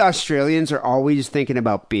 Maybe Australians are always thinking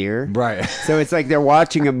about beer. Right. So it's like they're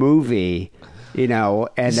watching a movie, and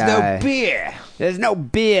there's no beer. There's no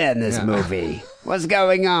beer in this movie. What's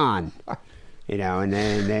going on? And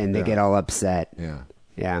then they get all upset.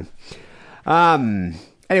 Yeah.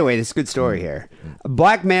 Anyway, this is a good story here. A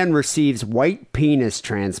black man receives white penis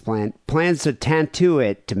transplant, plans to tattoo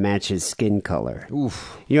it to match his skin color.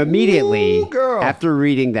 Oof. Immediately after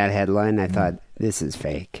reading that headline, I thought, this is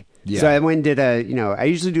fake. Yeah. So I went and did I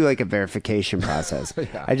usually do like a verification process.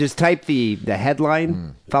 Yeah. I just type the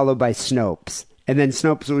headline followed by Snopes. And then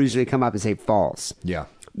Snopes will usually come up and say false. Yeah.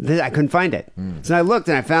 I couldn't find it. So I looked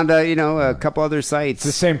and I found a couple other sites. It's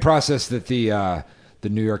the same process that the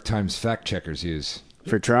New York Times fact checkers use.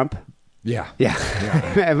 For Trump? Yeah.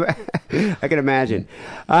 I can imagine.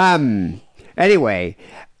 Anyway,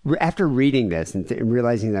 after reading this and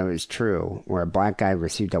realizing that it was true, where a black guy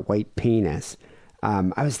received a white penis,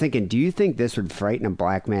 I was thinking, do you think this would frighten a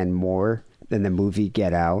black man more than the movie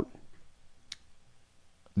Get Out?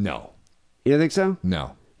 No. You don't think so?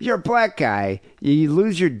 No. You're a black guy, you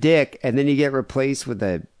lose your dick, and then you get replaced with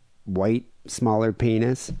a white, smaller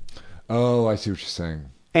penis. Oh, I see what you're saying.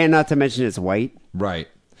 And not to mention it's white. Right.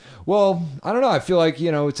 Well, I don't know. I feel like,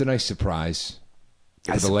 it's a nice surprise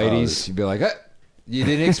for the ladies. You'd be like, you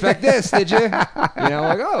didn't expect this, did you?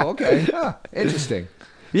 Oh, okay. Interesting.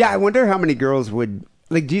 Yeah, I wonder how many girls would...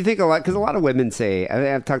 Like, do you think a lot... Because a lot of women say...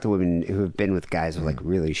 I've talked to women who have been with guys with, like,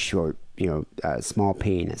 really short, small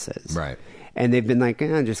penises. Right. And they've been like,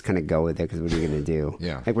 just kind of go with it, because what are you going to do?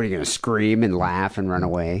 Yeah. Like, what are you going to scream and laugh and run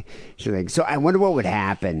away? She's like, so I wonder what would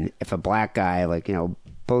happen if a black guy, like,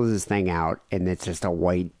 pulls this thing out and it's just a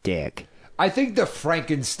white dick. I think the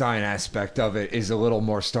Frankenstein aspect of it is a little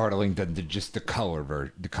more startling than just the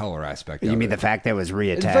color aspect. You mean the fact that it was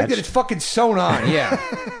reattached? The fact that it's fucking sewn on. Yeah,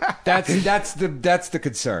 that's the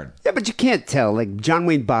concern. Yeah, but you can't tell. Like John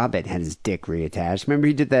Wayne Bobbitt had his dick reattached. Remember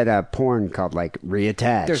he did that porn called like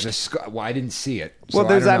Reattached. There's a scar. Well, I didn't see it. So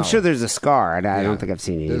well, I'm sure there's a scar. I don't think I've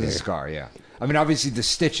seen it either. There's a scar. Yeah. I mean, obviously the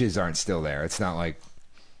stitches aren't still there. It's not like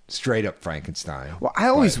Straight up Frankenstein. Well, I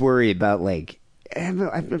always worry about like.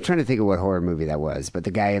 I'm trying to think of what horror movie that was, but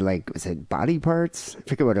the guy like was it Body Parts? I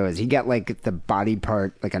forget what it was. He got like the body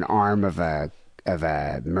part, like an arm of a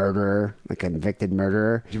murderer, like a convicted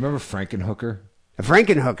murderer. Do you remember Frankenhooker? A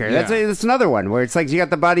Frankenhooker. Yeah. That's another one where it's like you got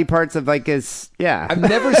the body parts of like his. Yeah, I've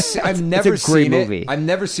never seen movie. it. I've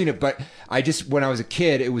never seen it, but I just when I was a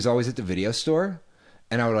kid, it was always at the video store.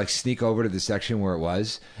 And I would like sneak over to the section where it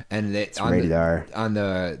was, and on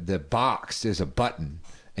the box there's a button,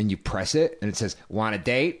 and you press it, and it says "Want a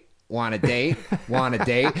date? Want a date? Want a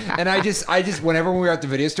date?" And I just whenever we were at the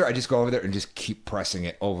video store, I just go over there and just keep pressing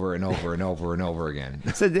it over and over and over and over again.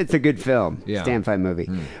 So it's a good film, yeah. stand-by movie.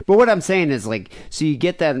 But what I'm saying is like, so you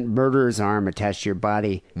get that murderer's arm attached to your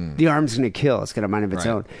body, the arm's going to kill. It's got a mind of its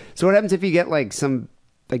own. So what happens if you get like some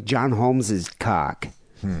like John Holmes's cock?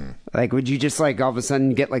 Like, would you just like all of a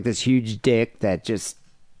sudden get like this huge dick that just,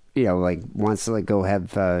 like wants to like go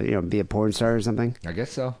have, be a porn star or something? I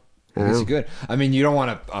guess so. I guess you could. I mean, you don't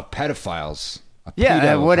want a pedophile's.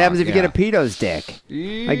 Yeah. What happens if you get a pedo's dick,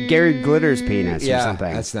 like Gary Glitter's penis or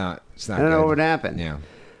something? It's not. I don't know what would happen. Yeah.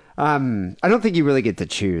 I don't think you really get to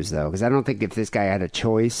choose though, because I don't think if this guy had a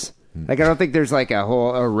choice. Like, I don't think there's like a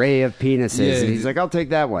whole array of penises. And he's like, I'll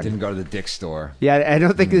take that one. Didn't go to the dick store. Yeah, I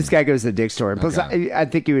don't think this guy goes to the dick store. Plus, Okay. I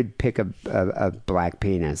think he would pick a black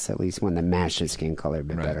penis, at least one that matched his skin color a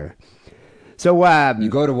bit better. So, you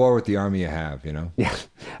go to war with the army you have, Yeah.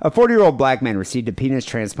 A 40-year-old black man received a penis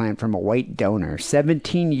transplant from a white donor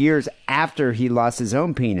 17 years after he lost his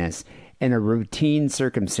own penis in a routine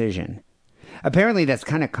circumcision. Apparently, that's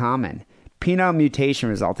kind of common. Penile mutation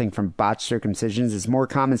resulting from botched circumcisions is more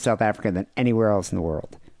common in South Africa than anywhere else in the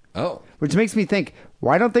world. Oh. Which makes me think,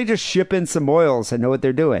 why don't they just ship in some oils and know what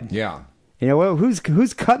they're doing? Yeah. You know what?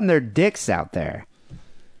 Who's cutting their dicks out there?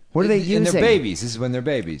 What are they using? And they're babies. This is when they're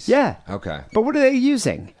babies. Yeah. Okay. But what are they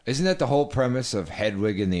using? Isn't that the whole premise of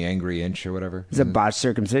Hedwig and the Angry Inch or whatever? It's a botched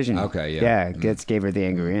circumcision. Okay, yeah. Yeah, gave her the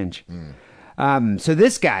angry inch. So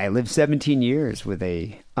this guy lived 17 years with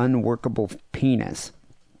a unworkable penis.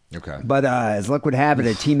 Okay. But as luck would have it,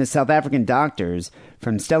 a team of South African doctors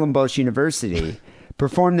from Stellenbosch University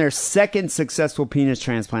performed their second successful penis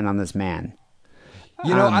transplant on this man.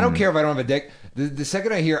 I don't care if I don't have a dick. The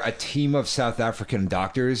second I hear a team of South African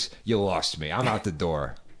doctors, you lost me. I'm out the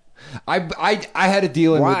door. I had a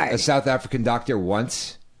dealing with a South African doctor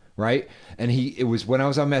once, right? And it was when I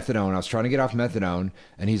was on methadone. I was trying to get off methadone,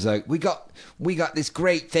 and he's like, "We got this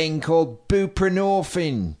great thing called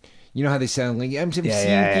buprenorphine." You know how they sound like yeah.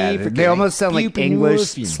 They almost sound like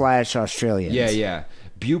English/Australians. Yeah.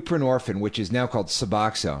 Buprenorphine, which is now called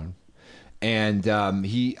Suboxone. And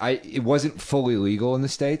it wasn't fully legal in the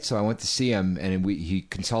States, so I went to see him, and he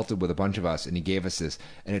consulted with a bunch of us, and he gave us this,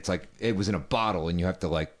 and it's like it was in a bottle, and you have to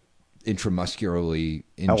like intramuscularly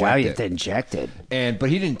inject it. Oh wow, you have to inject it. But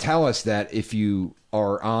he didn't tell us that if you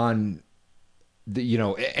are on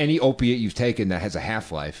any opiate you've taken that has a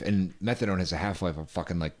half-life, and methadone has a half-life of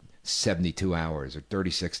fucking like 72 hours or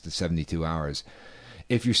 36 to 72 hours.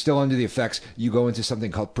 If you're still under the effects, you go into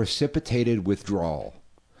something called precipitated withdrawal,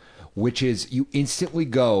 which is you instantly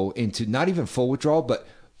go into not even full withdrawal, but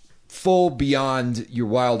full beyond your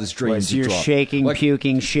wildest dreams. So you're shaking, like,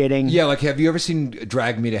 puking, shitting. Yeah, like have you ever seen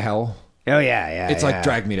Drag Me to Hell? Oh, yeah. It's like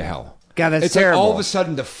Drag Me to Hell. God, that's it's terrible. Like all of a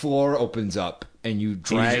sudden the floor opens up and you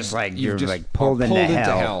drag. You're just pulled into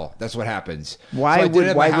hell. That's what happens. Why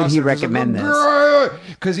would he recommend this?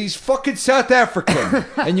 Because he's fucking South African,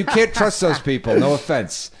 and you can't trust those people. No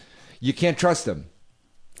offense, you can't trust them.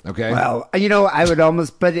 Okay. Well, I would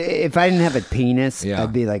almost, but if I didn't have a penis,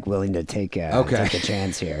 I'd be like willing to take a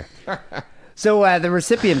chance here. So the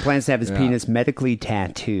recipient plans to have his penis medically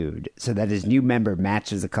tattooed so that his new member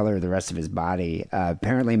matches the color of the rest of his body.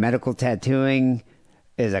 Apparently, medical tattooing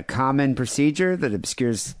is a common procedure that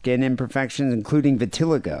obscures skin imperfections, including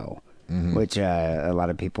vitiligo, which a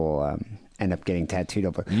lot of people end up getting tattooed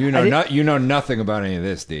over. You know nothing about any of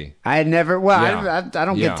this, D. I had never. Well, I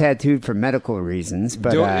don't get tattooed for medical reasons,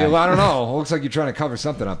 but I don't know. It looks like you're trying to cover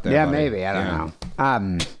something up there. Yeah, buddy. maybe. I don't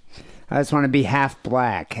know. I just want to be half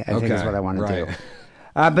black. I think is what I want to do.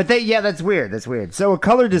 But that's weird. That's weird. So a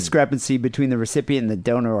color discrepancy between the recipient and the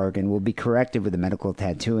donor organ will be corrected with a medical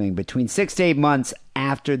tattooing between 6 to 8 months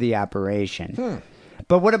after the operation.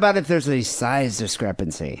 But what about if there's a size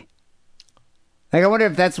discrepancy? Like, I wonder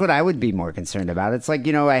if that's what I would be more concerned about. It's like,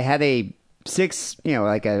 I had a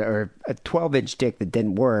 12-inch dick that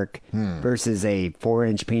didn't work versus a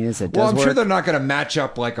 4-inch penis that does work. Well, I'm sure they're not going to match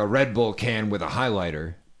up like a Red Bull can with a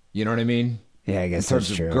highlighter. You know what I mean? Yeah, I guess in terms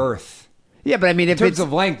that's true. of girth. Yeah, but I mean, in terms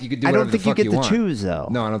of length, you could do whatever the fuck you want. I don't think you get to choose, though.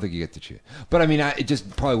 No, I don't think you get to choose. But I mean, it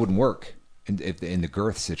just probably wouldn't work. in the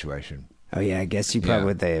girth situation. Oh yeah, I guess you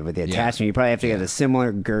probably with the attachment, you probably have to get a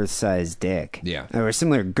similar girth size dick. Yeah, or a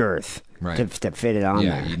similar girth to fit it on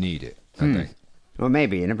there. Yeah, you need it. I think. Well,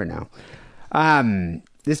 maybe you never know.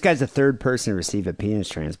 This guy's the third person to receive a penis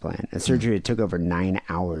transplant, a surgery that took over 9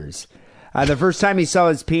 hours. The first time he saw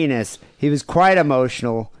his penis, he was quite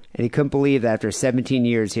emotional, and he couldn't believe that after 17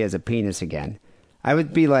 years he has a penis again. I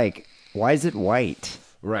would be like, why is it white?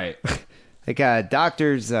 Right. Like,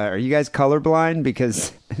 doctors, are you guys colorblind?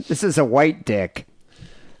 Because this is a white dick.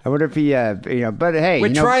 I wonder if he, but hey.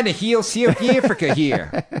 We're trying to heal South Africa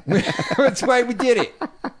here. That's why we did it.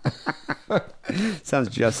 Sounds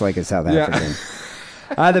just like a South African.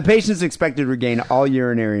 The patient's expected to regain all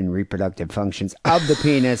urinary and reproductive functions of the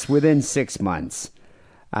penis within 6 months.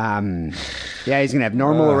 He's going to have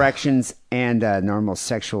normal erections and normal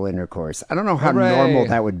sexual intercourse. I don't know how normal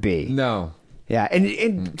that would be. No. Yeah,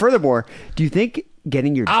 and furthermore, do you think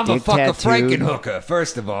getting your dick tattooed... I'm a fucking Frankenhooker,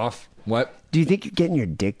 first of all. What? Do you think getting your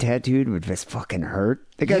dick tattooed would just fucking hurt?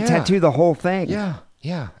 They got to tattoo the whole thing.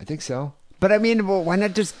 Yeah, I think so. But I mean, well, why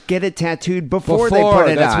not just get it tattooed before they put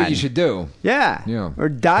it on? That's what you should do. Yeah. Or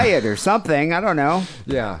dye it or something. I don't know.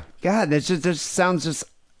 Yeah. God, that just sounds just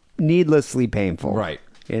needlessly painful. Right.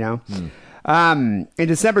 You know? In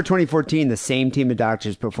December 2014, the same team of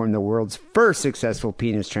doctors performed the world's first successful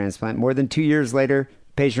penis transplant. More than 2 years later,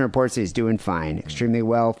 the patient reports he's doing fine, extremely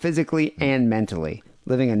well, physically and mentally,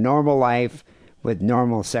 living a normal life with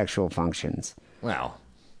normal sexual functions. Wow.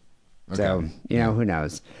 Okay. So, who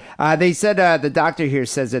knows? They said the doctor here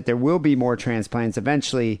says that there will be more transplants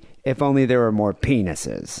eventually, if only there were more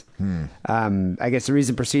penises. I guess the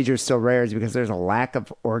reason procedure is still rare is because there's a lack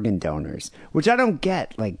of organ donors, which I don't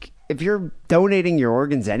get. Like, if you're donating your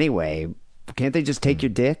organs anyway, can't they just take your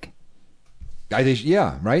dick?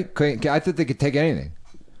 Yeah, right? I thought they could take anything.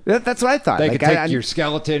 That's what I thought. They could take your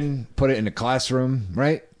skeleton, put it in a classroom,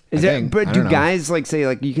 right? But do guys say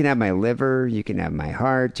you can have my liver, you can have my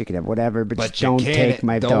heart, you can have whatever, but just don't take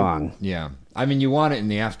my dong? Yeah. I mean, you want it in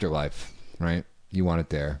the afterlife, right? You want it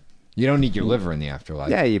there. You don't need your liver in the afterlife.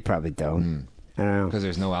 Yeah, you probably don't. I don't know. Because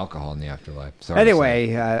there's no alcohol in the afterlife.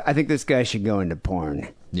 Anyway, I think this guy should go into porn.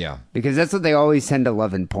 Yeah. Because that's what they always tend to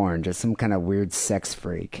love in porn, just some kind of weird sex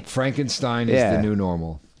freak. Frankenstein is the new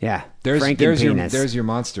normal. Yeah. There's your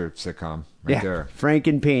monster sitcom right there.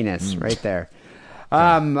 Frankenpenis right there.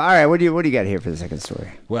 All right, what do you got here for the second story?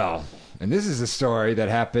 Well, and this is a story that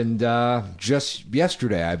happened just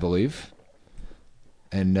yesterday, I believe.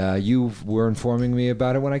 And you were informing me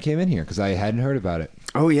about it when I came in here because I hadn't heard about it.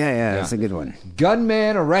 Oh, yeah, that's a good one.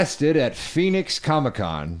 Gunman arrested at Phoenix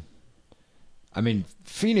Comicon. I mean,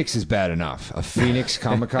 Phoenix is bad enough. A Phoenix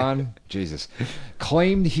Comicon? Jesus.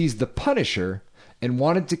 Claimed he's the Punisher and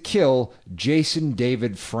wanted to kill Jason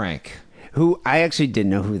David Frank. Who, I actually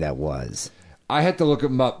didn't know who that was. I had to look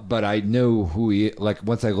him up, but I knew who he... Like,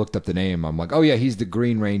 once I looked up the name, I'm like, oh, yeah, he's the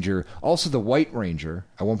Green Ranger. Also the White Ranger.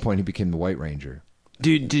 At one point, he became the White Ranger.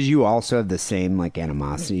 Dude, did you also have the same,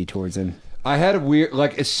 animosity towards him? I had a weird...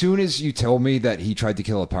 as soon as you told me that he tried to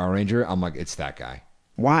kill a Power Ranger, I'm like, it's that guy.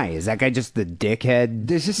 Why? Is that guy just the dickhead?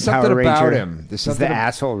 There's just something about him. He's the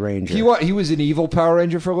asshole Ranger. He was an evil Power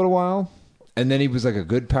Ranger for a little while, and then he was like a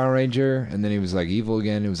good Power Ranger, and then he was like evil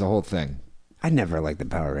again. It was a whole thing. I never liked the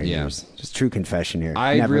Power Rangers. Yeah. Just true confession here.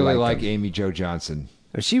 I really like Amy Jo Johnson.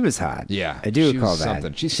 Oh, she was hot. Yeah. I do recall that.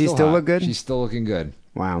 Something. She still look good? She's still looking good.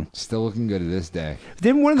 Wow. Still looking good to this day.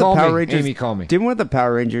 Didn't one of the Power Rangers... Amy, call me. Didn't one of the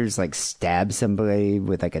Power Rangers, stab somebody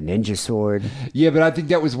with, a ninja sword? Yeah, but I think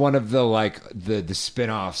that was one of the, the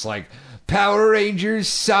spin-offs, Power Rangers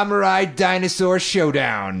Samurai Dinosaur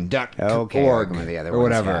Showdown. Okay, org, one of the other or ones,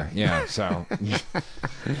 whatever. Yeah, so...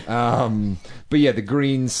 but yeah, the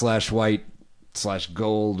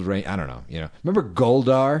green/white/gold rain. I don't know. Remember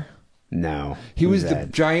Goldar? No. He was the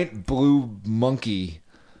giant blue monkey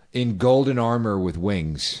in golden armor with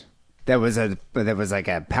wings. That was a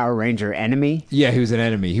Power Ranger enemy? Yeah, he was an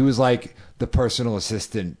enemy. He was like the personal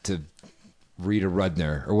assistant to Rita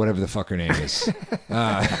Rudner or whatever the fuck her name is.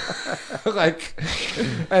 And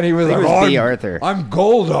he was B. Arthur. I'm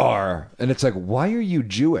Goldar. And it's like, why are you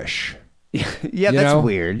Jewish? Yeah, that's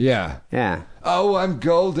weird. Yeah. Yeah. Oh, I'm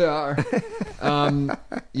Goldar. And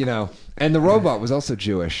the robot was also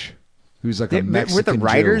Jewish. He was like a Mexican Were the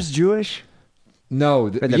writers Jewish? No.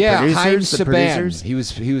 Haim Saban. He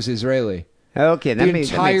was Israeli. Okay, that makes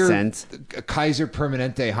sense. Kaiser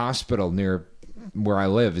Permanente Hospital near where I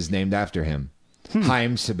live is named after him.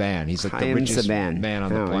 Haim Saban. He's like the richest man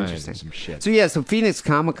on the planet. Some shit. So Phoenix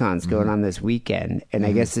Comicon's going on this weekend, and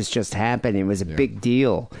I guess this just happened. It was a big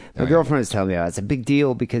deal. My girlfriend was telling me about it. It's a big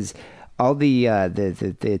deal because all the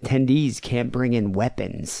attendees can't bring in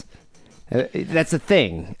weapons. That's the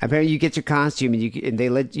thing. Apparently, you get your costume, and they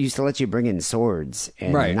used to let you bring in swords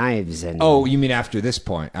and knives. And oh, you mean after this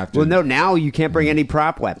point? Well, no. Now you can't bring any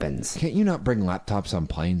prop weapons. Can't you not bring laptops on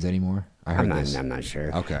planes anymore? I'm not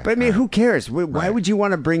sure. Okay, but I mean, who cares? Why would you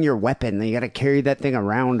want to bring your weapon? You got to carry that thing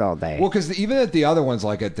around all day. Well, because even at the other ones,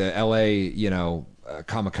 like at the L.A.,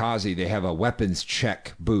 Kamikaze, they have a weapons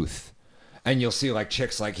check booth. And you'll see like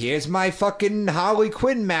chicks like, here's my fucking Harley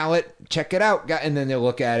Quinn mallet. Check it out. And then they'll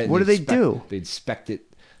look at it. What do they do? They inspect it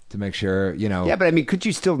to make sure, Yeah, but I mean, could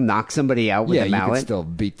you still knock somebody out with a mallet? Yeah, you could still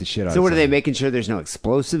beat the shit out of So what are they making sure there's no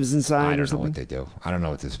explosives inside? I don't know what they do. I don't know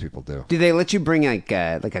what these people do. Do they let you bring like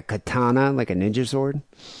a katana, like a ninja sword?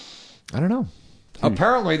 I don't know.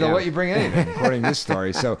 Apparently, they'll let you bring anything, according to this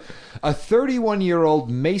story. So, a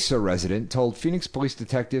 31-year-old Mesa resident told Phoenix police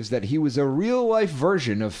detectives that he was a real-life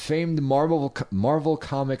version of famed Marvel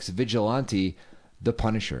Comics vigilante, the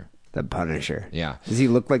Punisher. The Punisher. Yeah. Does he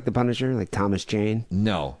look like the Punisher, like Thomas Jane?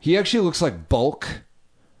 No. He actually looks like Bulk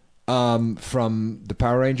from the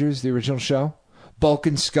Power Rangers, the original show. Bulk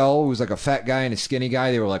and Skull was like a fat guy and a skinny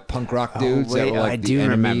guy. They were like punk rock dudes. That were like I do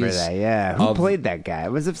remember that, yeah. Who played that guy?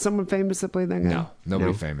 Was it someone famous that played that guy? No,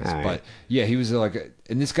 nobody famous. Right. But yeah, he was like,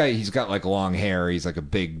 and this guy, he's got like long hair. He's like a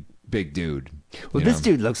big dude. Well, this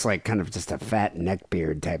dude looks like kind of just a fat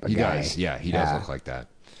neckbeard type of guy. He does, yeah, he does look like that.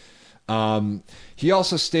 He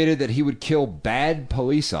also stated that he would kill bad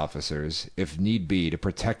police officers if need be to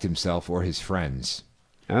protect himself or his friends.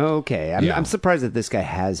 Okay, I'm surprised that this guy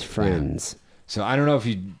has friends. Yeah. So I don't know if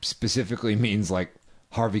he specifically means like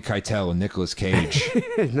Harvey Keitel and Nicolas Cage.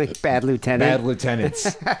 Like bad lieutenant. Bad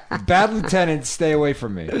lieutenants. Bad lieutenants, stay away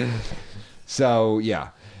from me. So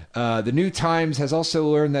yeah. The New Times has also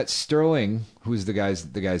learned that Sterling, who's the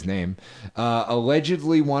guy's name,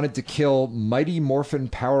 allegedly wanted to kill Mighty Morphin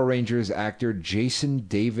Power Rangers actor Jason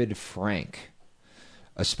David Frank,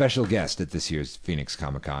 a special guest at this year's Phoenix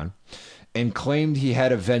Comicon, and claimed he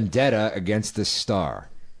had a vendetta against the star.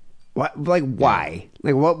 What? Like why?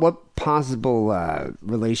 Like what possible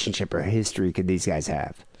relationship or history could these guys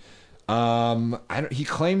have? He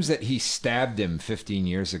claims that he stabbed him 15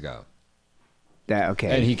 years ago. Okay.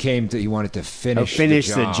 And he wanted to finish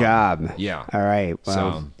the job. Yeah. All right. Well,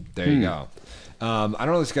 so there you go. I don't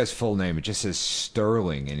know this guy's full name. It just says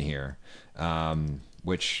Sterling in here,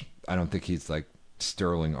 which I don't think he's like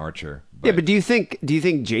Sterling Archer. But yeah, but do you think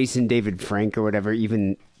Jason David Frank or whatever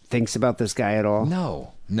even thinks about this guy at all?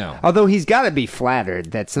 No. Although he's got to be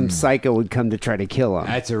flattered that some psycho would come to try to kill him.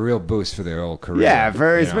 That's a real boost for their whole career. Yeah,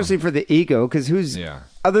 especially for the ego, because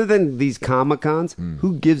other than these Comic-Cons,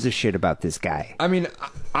 who gives a shit about this guy? I mean,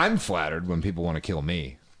 I'm flattered when people want to kill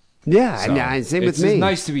me. Yeah, so same with me. It's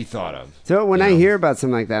nice to be thought of. So when I hear about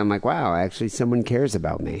something like that, I'm like, wow, actually someone cares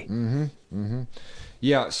about me.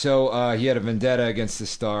 Yeah, so he had a vendetta against the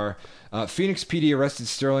star. Phoenix PD arrested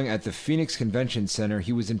Sterling at the Phoenix Convention Center.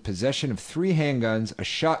 He was in possession of 3 handguns, a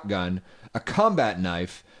shotgun, a combat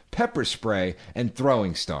knife, pepper spray, and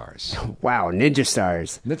throwing stars. Wow, ninja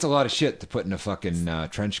stars. That's a lot of shit to put in a fucking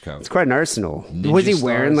trench coat. It's quite an arsenal. Was he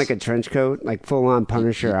wearing like a trench coat, like full-on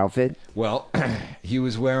Punisher outfit? Well, he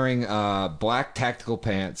was wearing black tactical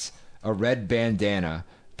pants, a red bandana,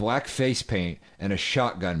 black face paint, and a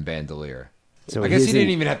shotgun bandolier. So I guess he didn't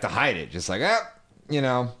even have to hide it. Just like,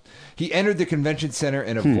 He entered the convention center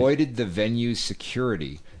and avoided the venue's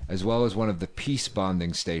security, as well as one of the peace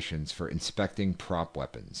bonding stations for inspecting prop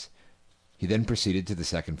weapons. He then proceeded to the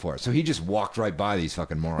second floor. So he just walked right by these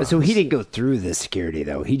fucking morons. So he didn't go through the security,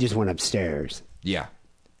 though. He just went upstairs. Yeah.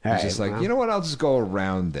 He's just like, you know what? I'll just go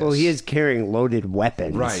around this. Well, he is carrying loaded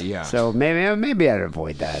weapons. Right, yeah. So maybe I'd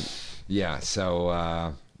avoid that. Yeah,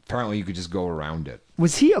 so apparently you could just go around it.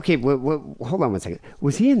 Was he, okay, hold on one second.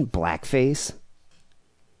 Was he in blackface?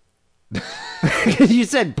 You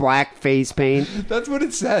said black face paint. That's what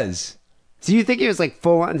it says. So you think he was like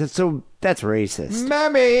full on? So that's racist.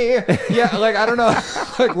 Mammy! Yeah, like, I don't know.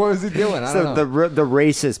 Like, what was he doing? I don't know. The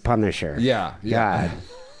racist Punisher. Yeah. God.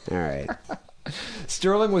 All right.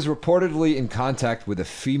 Sterling was reportedly in contact with a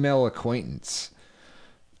female acquaintance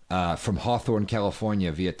from Hawthorne,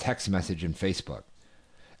 California via text message and Facebook.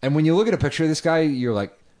 And when you look at a picture of this guy, you're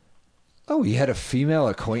like, oh, he had a female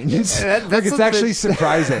acquaintance? It's actually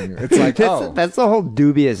surprising. It's like, that's the whole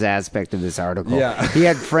dubious aspect of this article. Yeah. He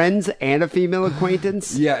had friends and a female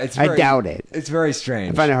acquaintance? Yeah, I doubt it. It's very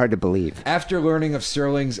strange. I find it hard to believe. After learning of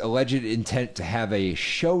Sterling's alleged intent to have a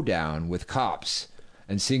showdown with cops,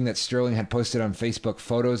 and seeing that Sterling had posted on Facebook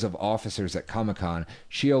photos of officers at Comic-Con,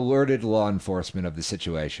 she alerted law enforcement of the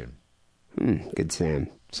situation. Good Sam.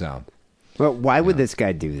 So. Well, why would this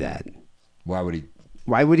guy do that? Why would he?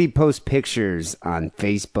 Why would he post pictures on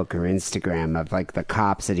Facebook or Instagram of like the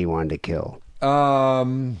cops that he wanted to kill?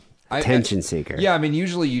 Attention seeker. Yeah, I mean,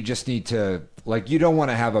 usually you just need to, like, you don't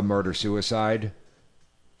want to have a murder-suicide.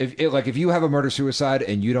 If you have a murder-suicide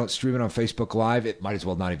and you don't stream it on Facebook Live, it might as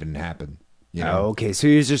well not even happen. You know? Oh, okay. So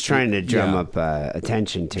he was just trying to drum up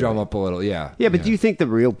attention to Drum up a little, yeah. Yeah, but do you think the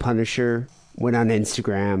real Punisher went on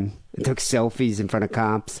Instagram and took selfies in front of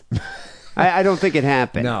cops? I don't think it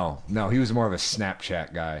happened. No, he was more of a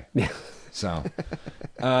Snapchat guy. So,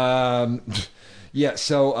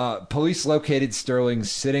 police located Sterling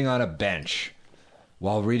sitting on a bench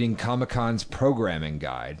while reading Comic-Con's programming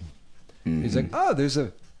guide. Mm-hmm. He's like, oh, there's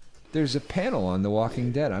a panel on The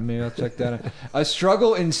Walking Dead. I'll check that out. A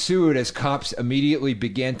struggle ensued as cops immediately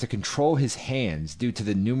began to control his hands due to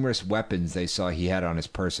the numerous weapons they saw he had on his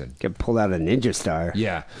person. Get pulled out a ninja star.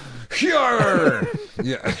 Yeah.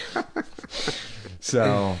 Yeah.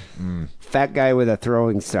 So. Fat guy with a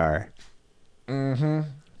throwing star. Mm-hmm.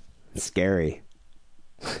 Scary.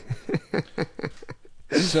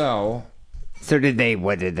 So did they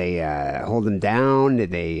hold him down?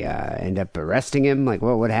 Did they end up arresting him? Like,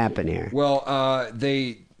 what happened here? Well,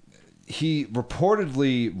 he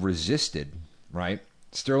reportedly resisted, right?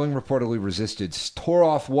 Sterling reportedly resisted, tore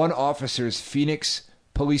off one officer's Phoenix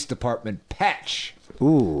Police Department patch.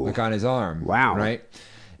 Ooh. Like on his arm. Wow. Right?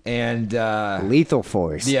 And lethal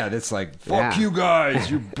force. Yeah, that's like, fuck you guys,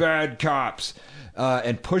 you bad cops.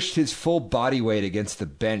 And pushed his full body weight against the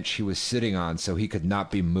bench he was sitting on so he could not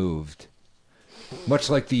be moved. Much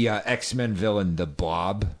like the X-Men villain, the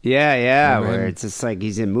Blob. Yeah, where it's just like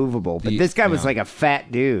he's immovable. But this guy was like a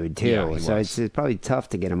fat dude, too. Yeah, so it's probably tough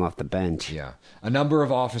to get him off the bench. Yeah. A number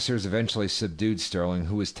of officers eventually subdued Sterling,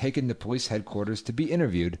 who was taken to police headquarters to be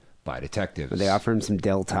interviewed by detectives. But they offer him some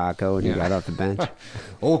Del Taco and he got off the bench.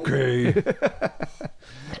 Okay.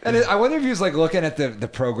 And I wonder if he was like looking at the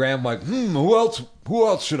program like, who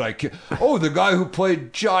else should I kill? Oh, the guy who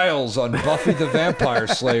played Giles on Buffy the Vampire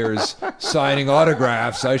Slayer's signing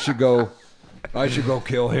autographs. I should go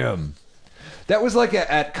kill him. That was like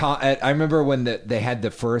I remember when they had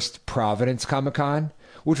the first Providence Comicon,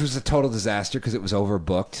 which was a total disaster because it was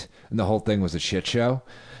overbooked and the whole thing was a shit show.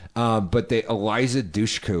 But Eliza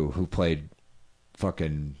Dushku, who played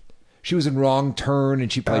she was in Wrong Turn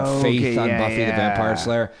and she played Faith on Buffy the Vampire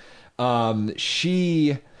Slayer.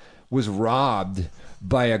 She was robbed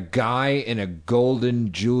by a guy in a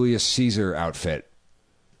golden Julius Caesar outfit.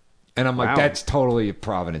 And I'm like, that's totally a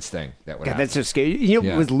Providence thing. That would happen. That's so scary.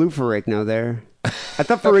 Was Lou Ferrigno there? I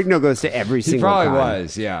thought Ferrigno goes to every single He probably con.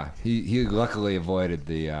 was, yeah. He luckily avoided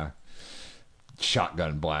the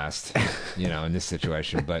shotgun blast, in this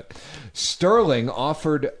situation. But Sterling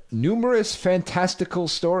offered numerous fantastical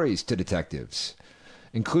stories to detectives,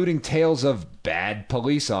 including tales of bad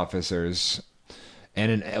police officers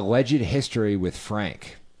and an alleged history with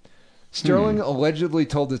Frank. Sterling allegedly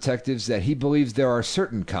told detectives that he believes there are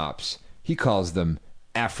certain cops, he calls them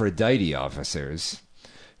Aphrodite officers,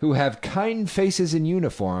 who have kind faces in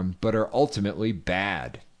uniform but are ultimately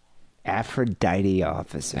bad. Aphrodite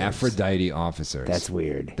officers. Aphrodite officers. That's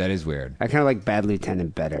weird. That is weird. I kind of like Bad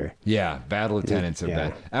Lieutenant better. Yeah, bad lieutenants are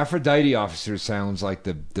bad. Aphrodite officers sounds like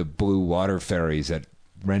the blue water fairies at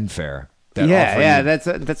Ren Fair. That's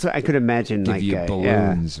what I could imagine. Give like you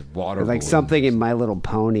balloons, water like balloons. something in My Little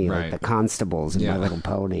Pony, Right. like the constables in My Little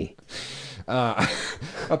Pony.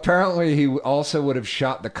 Apparently, he also would have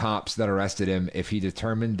shot the cops that arrested him if he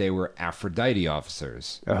determined they were Aphrodite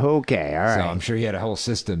officers. Okay, all right. So I'm sure he had a whole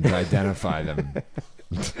system to identify them.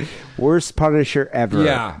 Worst Punisher ever.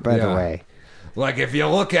 By the way. Like if you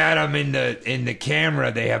look at them in the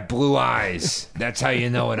camera, they have blue eyes. That's how you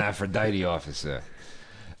know an Aphrodite officer.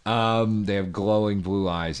 They have glowing blue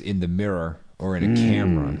eyes in the mirror or in a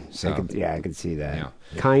camera. So I could see that. Yeah.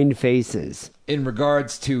 Kind faces. In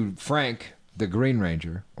regards to Frank, the Green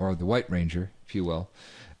Ranger, or the White Ranger, if you will,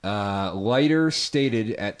 Leiter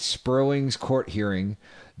stated at Sperling's court hearing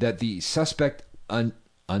that the suspect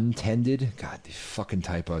intended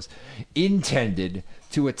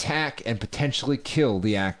to attack and potentially kill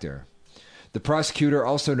the actor. The prosecutor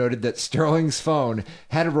also noted that Sterling's phone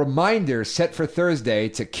had a reminder set for Thursday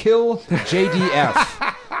to kill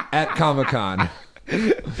JDF at Comic-Con. Do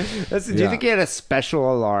you think he had a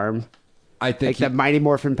special alarm? I think the Mighty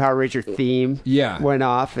Morphin Power Ranger theme went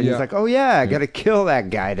off, and he's like, "Oh yeah, I got to kill that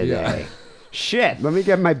guy today." Yeah. Shit, let me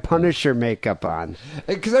get my Punisher makeup on.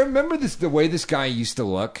 Because I remember the way this guy used to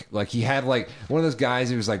look. Like he had like one of those guys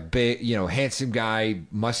who was like big, handsome guy,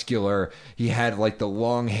 muscular. He had like the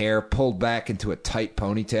long hair pulled back into a tight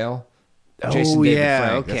ponytail. Jason David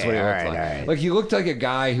Frank. Okay, That's what he looked like. all right. Like he looked like a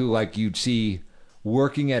guy who like you'd see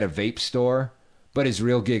working at a vape store, But his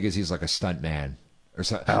real gig is he's like a stunt man or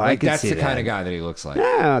something. Oh, like that's the kind of guy that he looks like.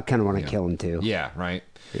 Yeah, I kind of want to kill him too. Yeah, right.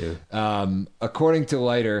 Yeah. According to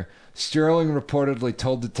Leiter, Sterling reportedly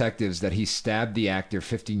told detectives that he stabbed the actor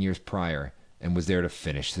 15 years prior and was there to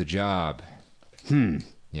finish the job.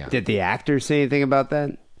 Yeah. Did the actor say anything about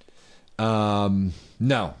that?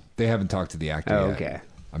 No, they haven't talked to the actor yet. Okay.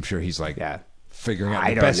 I'm sure he's like figuring out I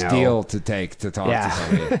the don't best know. deal to take to talk to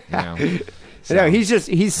somebody. You know? So, No,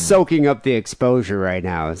 he's soaking up the exposure right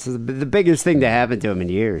now. It's the biggest thing to happen to him in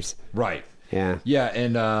years. right. Yeah. Yeah,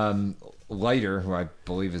 and Leiter, who I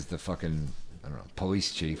believe is the fucking, I don't know,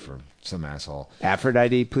 police chief or some asshole.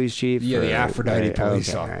 Aphrodite police chief? Yeah, the Aphrodite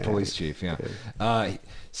right, police chief, yeah.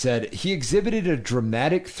 Said he exhibited a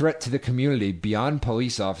dramatic threat to the community beyond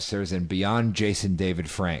police officers and beyond Jason David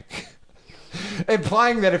Frank.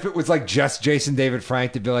 Implying that if it was like just Jason David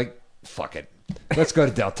Frank, they'd be like, fuck it. Let's go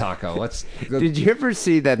to Del Taco. Let's go. Did you ever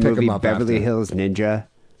see that Pick movie 'em up Beverly after. Hills Ninja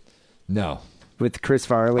No. with Chris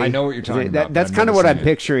Farley? I know what you're talking about, but That's I've kind of never what I'm seen it.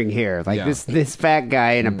 picturing here. Like Yeah. this fat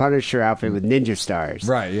guy in a Punisher outfit with ninja stars.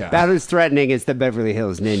 Right, yeah. About as threatening as the Beverly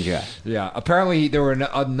Hills Ninja. Yeah. Apparently, there were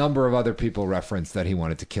a number of other people referenced that he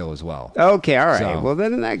wanted to kill as well. Okay, all right. So- Well,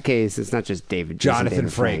 then in that case, it's not just Jason Jonathan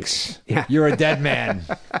David Frank. Frakes. Yeah. You're a dead man.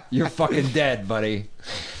 You're fucking dead, buddy.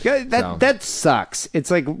 Yeah, So- that sucks. It's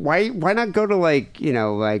like why not go to like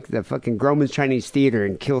the fucking Groman's Chinese Theater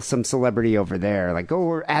and kill some celebrity over there, like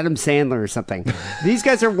go Adam Sandler or something. These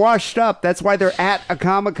guys are washed up. That's why they're at a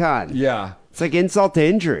Comic-Con. Yeah. It's like insult to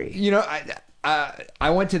injury. You know, I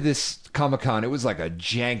went to this Comic-Con. It was like a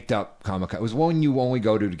janked up Comic-Con. It was one you only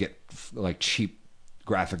go to get like cheap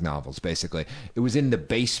graphic novels, basically. It was in the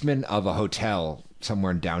basement of a hotel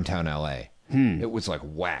somewhere in downtown LA. It was like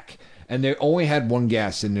whack. And they only had one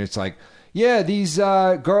guest, and it's like, yeah, these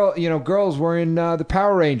girls were in the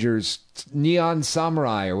Power Rangers, Neon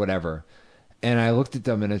Samurai or whatever. And I looked at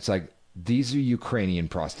them, and it's like, these are Ukrainian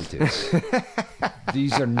prostitutes.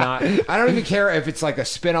 These are not. I don't even care if it's like a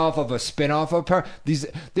spin-off of a spin-off of Power.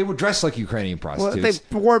 They were dressed like Ukrainian Well, prostitutes.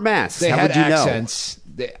 they wore masks. They How had would you know? accents.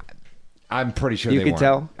 I'm pretty sure You they could weren't.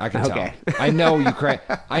 tell? I can Okay. tell. I know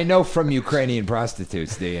I know from Ukrainian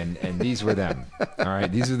prostitutes, Dee, and these were them. All right,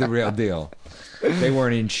 these are the real deal. They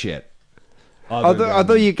weren't in shit. Although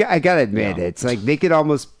I gotta admit, Yeah. it's like they could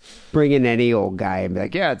almost bring in any old guy and be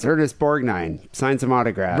like, yeah, it's Ernest Borgnine. Sign some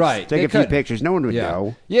autographs. Right, Take they a few could. pictures. No one would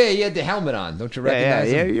know. Yeah, he had the helmet on. Don't you Yeah,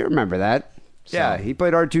 recognize yeah, him? you remember that. Yeah, So- he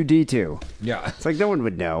played R2-D2. Yeah. It's like no one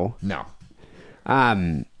would know. No.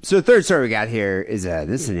 So the third story we got here is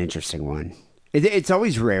this is an interesting one. It's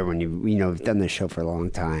always rare when you've done this show for a long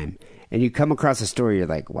time and you come across a story you're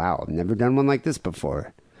like, wow, I've never done one like this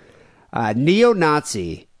before.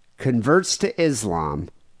 Neo-Nazi converts to Islam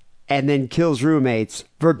and then kills roommates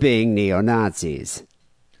for being neo-Nazis.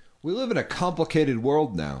 We live in a complicated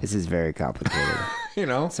world now. This is very complicated. You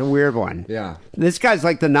know? It's a weird one. Yeah. This guy's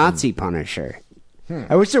like the Nazi Punisher.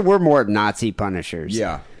 I wish there were more Nazi Punishers.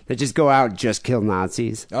 Yeah. That just go out and just kill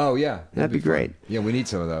Nazis. Oh, yeah. That'd be fun. great. Yeah, we need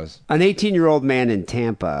some of those. An 18-year-old man in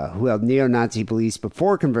Tampa who held neo-Nazi beliefs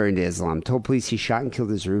before converting to Islam told police he shot and killed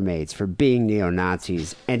his roommates for being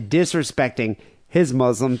neo-Nazis and disrespecting his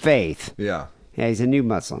Muslim faith. Yeah. Yeah, he's a new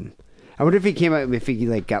Muslim. I wonder if he came out, if he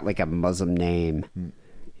like got like a Muslim name.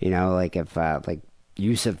 You know, like if like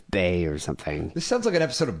Yusuf Bey or something. This sounds like an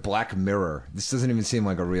episode of Black Mirror. This doesn't even seem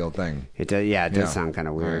like a real thing. It does, yeah, it does Yeah. sound kind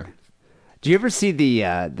of weird. Right. Do you ever see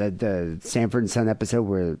the Sanford and Son episode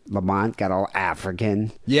where Lamont got all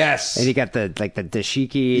African? Yes. And he got the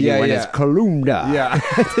dashiki and Yeah, he went yeah. as Kalumda. Yeah.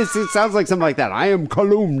 It sounds like something like that. I am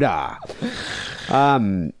Kalumda.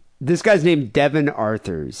 This guy's named Devin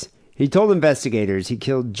Arthurs. He told investigators he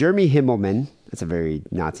killed Jeremy Himmelman, that's a very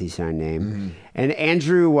Nazi sign name, and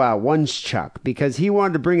Andrew Wunschuk because he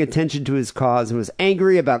wanted to bring attention to his cause and was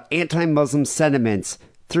angry about anti-Muslim sentiments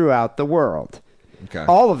throughout the world. Okay.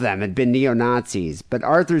 All of them had been neo-Nazis, but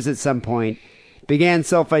Arthurs at some point began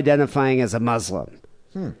self-identifying as a Muslim.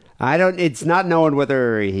 It's not known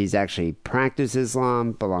whether he's actually practiced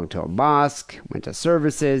Islam, belonged to a mosque, went to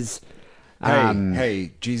services.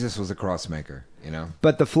 Hey, Jesus was a crossmaker, you know?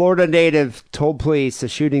 But the Florida native told police the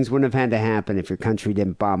shootings wouldn't have had to happen if your country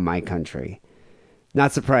didn't bomb my country.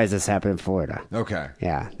 Not surprised this happened in Florida. Okay.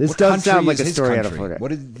 Yeah. This What does country sound like is a his story out of country? Florida.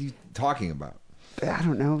 What are you talking about? I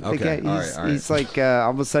don't know. The Okay, guy, all right. he's like,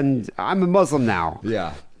 all of a sudden, I'm a Muslim now.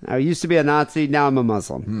 Yeah. I used to be a Nazi, now I'm a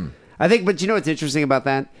Muslim. I think, but you know what's interesting about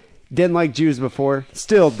that? Didn't like Jews before,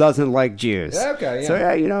 still doesn't like Jews. Okay, yeah. So,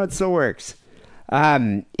 yeah, it still works.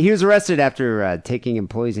 He was arrested after taking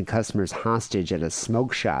employees and customers hostage at a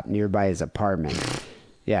smoke shop nearby his apartment.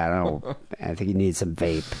 Yeah, I don't know. I think he needs some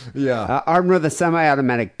vape. Yeah. Armed with a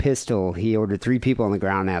semi-automatic pistol, he ordered 3 people on the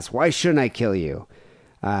ground and asked, "Why shouldn't I kill you?"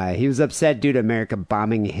 He was upset due to America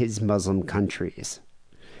bombing his Muslim countries.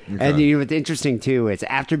 Okay. And you know what's interesting, too, is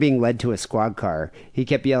after being led to a squad car, he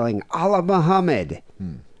kept yelling, "Allah Muhammad,"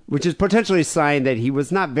 which is potentially a sign that he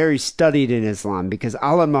was not very studied in Islam, because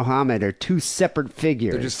Allah and Muhammad are 2 separate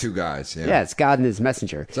figures. They're just 2 guys. Yeah. Yeah, it's God and his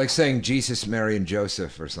messenger. It's like saying Jesus, Mary, and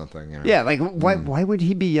Joseph or something. You know? Yeah, like why would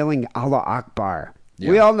he be yelling Allah Akbar? Yeah.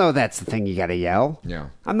 We all know that's the thing you got to yell. Yeah.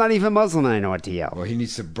 I'm not even Muslim and I know what to yell. Well, he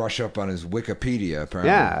needs to brush up on his Wikipedia, apparently.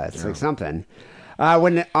 Yeah, it's like something.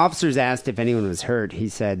 When the officers asked if anyone was hurt, he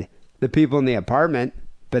said, "The people in the apartment,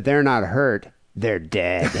 but they're not hurt. They're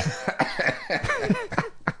dead."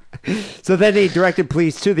 So then he directed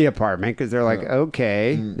police to the apartment because they're like,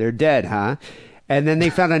 okay, they're dead, huh? And then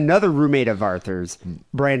they found another roommate of Arthur's,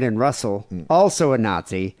 Brandon Russell, also a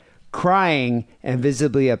Nazi, crying and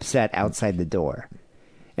visibly upset outside the door.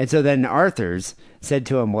 And so then Arthur's said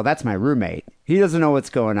to him, "Well, that's my roommate. He doesn't know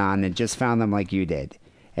what's going on and just found them like you did."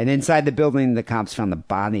 And inside the building, the cops found the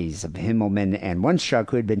bodies of Himmelman and Wunschuk,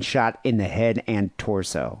 who had been shot in the head and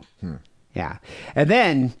torso. Yeah. And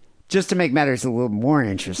then, just to make matters a little more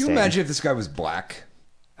interesting. Can you imagine if this guy was black?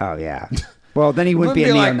 Oh, yeah. Well, then he wouldn't be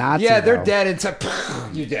a neo-Nazi. Yeah, they're though. dead. It's like,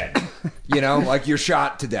 you're dead. You know, like you're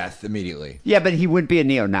shot to death immediately. Yeah, but he wouldn't be a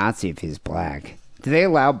neo-Nazi if he's black. Do they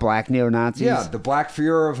allow black neo-Nazis? Yeah, the Black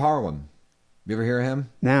Fuhrer of Harlem. You ever hear of him?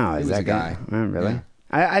 No, he is was that a guy? Oh, really? Yeah.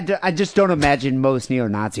 I just don't imagine most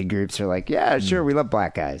neo-Nazi groups are like, yeah, sure, we love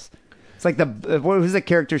black guys. It's like what was the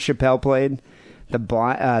character Chappelle played? The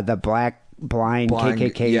black blind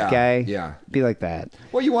KKK guy? Yeah. Be like that.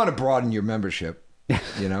 Well, you want to broaden your membership,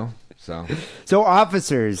 you know? So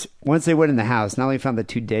officers, once they went in the house, not only found the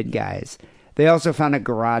 2 dead guys, they also found a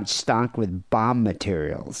garage stocked with bomb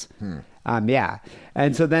materials. Yeah.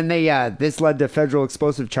 And so then this led to federal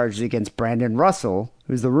explosive charges against Brandon Russell,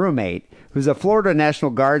 who's the roommate, who's a Florida National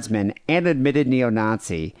Guardsman and admitted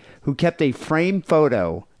neo-Nazi, who kept a framed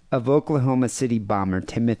photo of Oklahoma City bomber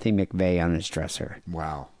Timothy McVeigh on his dresser.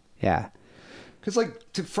 Wow. Yeah. Because,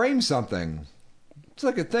 like, to frame something, it's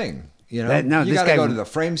like a thing. You know, you got to go to the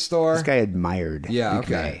frame store. This guy admired. Yeah, McVeigh.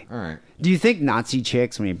 okay. All right. Do you think Nazi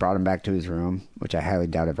chicks, when he brought him back to his room, which I highly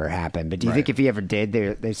doubt ever happened, but do you think if he ever did,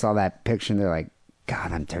 they saw that picture and they're like,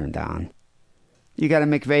 God, I'm turned on. You got a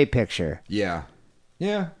McVeigh picture. Yeah.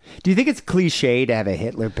 Yeah. Do you think it's cliche to have a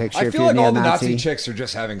Hitler picture I if feel you're like a all the neo-Nazi? Nazi chicks are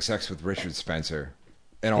just having sex with Richard Spencer.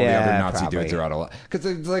 And all the other Nazi dudes are out of luck. Because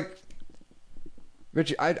it's like...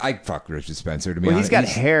 Richard, I'd fuck Richard Spencer, to be honest. He's got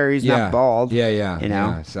hair. He's not bald. Yeah. You know?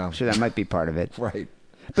 Yeah, so. I'm sure that might be part of it. Right.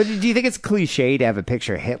 But do you think it's cliche to have a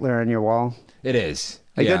picture of Hitler on your wall? It is.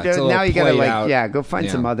 Like, yeah, now you gotta out. go find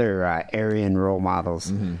some other Aryan role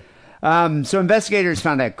models. So investigators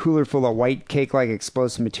found a cooler full of white cake-like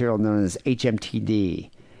explosive material known as HMTD.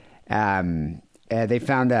 They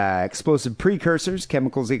found explosive precursors,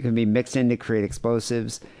 chemicals that can be mixed in to create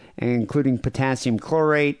explosives, including potassium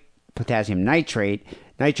chlorate, potassium nitrate,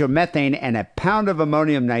 nitromethane, and a pound of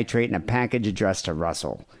ammonium nitrate in a package addressed to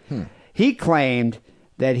Russell. He claimed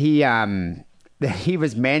that he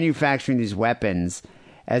was manufacturing these weapons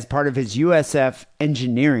as part of his USF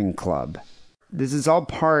engineering club. This is all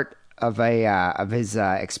part of his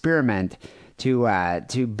experiment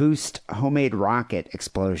to boost homemade rocket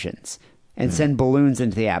explosions and send balloons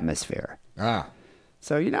into the atmosphere.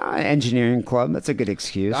 So, engineering club, that's a good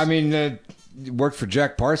excuse. I mean, it worked for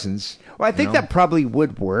Jack Parsons. Well, I think that probably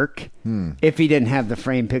would work if he didn't have the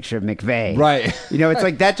framed picture of McVeigh. Right. It's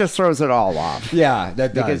like that just throws it all off. Yeah,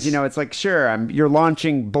 that does. Because, it's like, sure, you're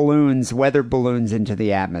launching weather balloons into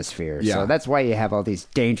the atmosphere. Yeah. So that's why you have all these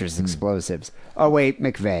dangerous explosives. Oh, wait,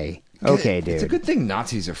 McVeigh. Okay, dude. It's a good thing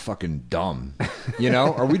Nazis are fucking dumb,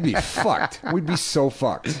 or we'd be fucked. We'd be so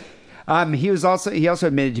fucked. He also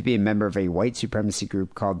admitted to be a member of a white supremacy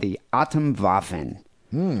group called the Atomwaffen,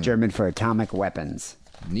 German for atomic weapons.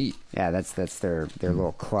 Neat. Yeah, that's their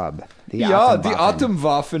little club. The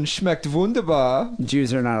Atomwaffen schmeckt wunderbar.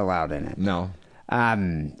 Jews are not allowed in it. No.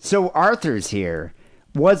 So Arthur's here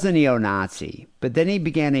was a neo-Nazi, but then he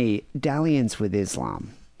began a dalliance with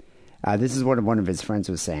Islam. This is what one of his friends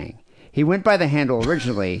was saying. He went by the handle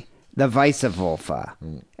originally, the Weisswolfe,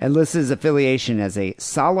 and lists his affiliation as a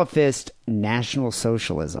Salafist National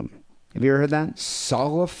Socialism. Have you ever heard that?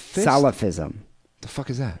 Salafism. The fuck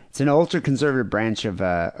is that? It's an ultra-conservative branch of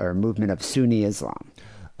or movement of Sunni Islam.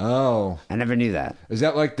 Oh. I never knew that. Is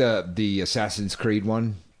that like the Assassin's Creed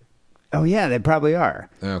one? Oh, yeah, they probably are.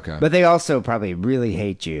 Okay. But they also probably really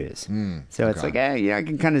hate Jews. So it's okay. like, yeah, I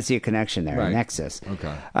can kind of see a connection there, a Right. nexus.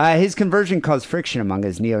 Okay. His conversion caused friction among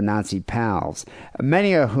his neo-Nazi pals,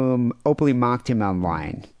 many of whom openly mocked him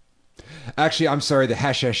online. Actually, I'm sorry. The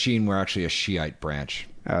Hashashin were actually a Shiite branch.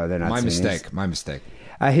 Oh, they're not My Sunnis. mistake. My mistake.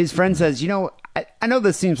 His friend says, I know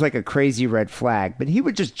this seems like a crazy red flag, but he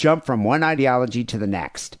would just jump from one ideology to the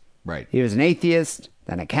next. Right. He was an atheist,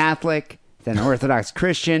 then a Catholic, then an Orthodox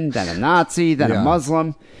Christian, then a Nazi, then a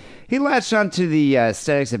Muslim. He latched onto the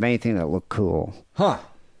aesthetics of anything that looked cool. Huh.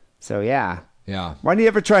 So, yeah. Yeah. Why didn't he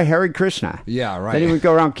ever try Hare Krishna? Yeah, right. Then he would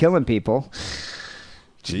go around killing people,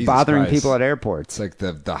 Jesus bothering Christ. people at airports. It's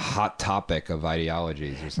like the hot topic of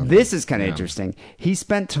ideologies or something. This is kind of interesting. He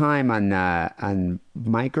spent time on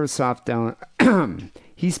Microsoft.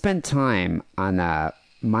 He spent time on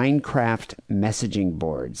Minecraft messaging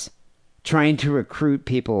boards, trying to recruit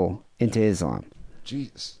people into Islam.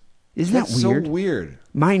 Jeez. Isn't That's that weird? so weird.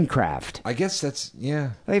 Minecraft. I guess that's,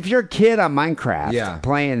 yeah. Like if you're a kid on Minecraft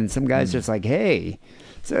playing, and some guy's just like, "Hey,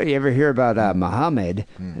 so you ever hear about Muhammad?"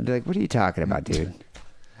 I'd be like, "What are you talking about, dude?"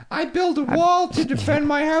 I built a wall to defend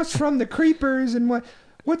my house from the creepers, and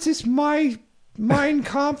what's this Mein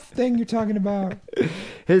Kampf thing you're talking about?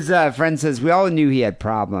 His friend says, we all knew he had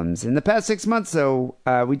problems. In the past 6 months, though,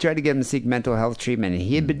 we tried to get him to seek mental health treatment, and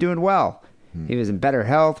he had been doing well. He was in better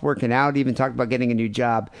health, working out, even talked about getting a new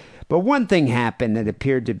job. But one thing happened that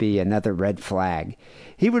appeared to be another red flag.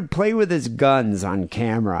 He would play with his guns on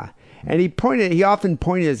camera, and he often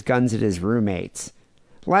pointed his guns at his roommates.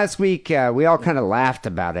 Last week, we all kind of laughed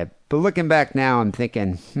about it, but looking back now, I'm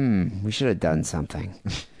thinking, we should have done something.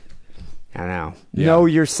 I don't know. Yeah. Know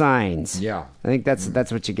your signs. Yeah. I think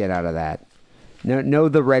that's what you get out of that. Know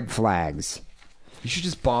the red flags. You should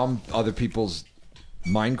just bomb other people's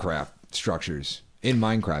Minecraft structures in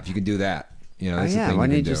Minecraft. You can do that. That's the thing. Why you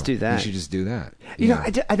don't you can just do that? You should just do that.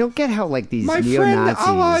 I don't get how like these My neo-Nazis, friend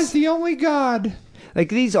Allah is the only God. like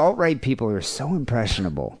these alt-right people are so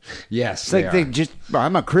impressionable. Yes, It's like they just,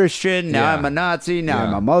 I'm a Christian, now Yeah. I'm a Nazi, now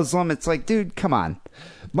I'm a Muslim. It's like, dude, come on.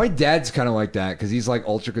 My dad's kind of like that because he's like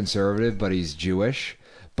ultra conservative, but he's Jewish.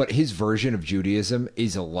 But his version of Judaism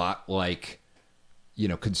is a lot like,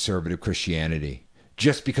 conservative Christianity.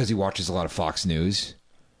 Just because he watches a lot of Fox News.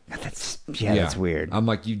 That's weird. I'm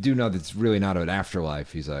like, you do know that's really not an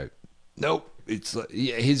afterlife. He's like, nope. It's like,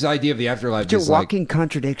 his idea of the afterlife It's a is walking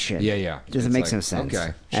contradiction. Yeah. Doesn't It's make like, no sense.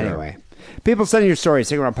 okay, sure. Anyway. People sending your stories.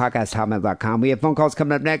 Stick around podcast.hotmail.com. We have phone calls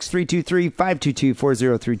coming up next.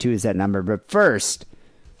 323-522-4032 is that number. But first,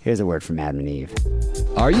 here's a word from Adam and Eve.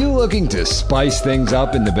 Are you looking to spice things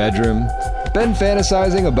up in the bedroom? Been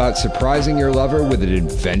fantasizing about surprising your lover with an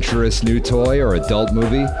adventurous new toy or adult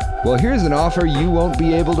movie? Well, here's an offer you won't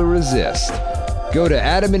be able to resist. Go to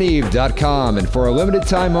adamandeve.com, and for a limited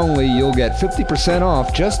time only, you'll get 50%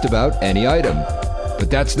 off just about any item.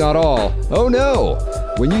 But that's not all. Oh no!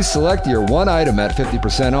 When you select your one item at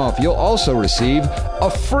 50% off, you'll also receive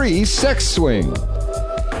a free sex swing.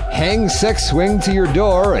 Hang sex swing to your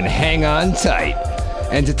door and hang on tight.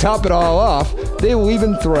 And to top it all off, they will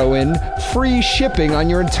even throw in free shipping on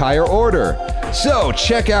your entire order. So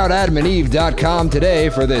check out adamandeve.com today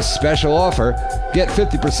for this special offer. Get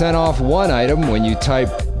 50% off one item when you type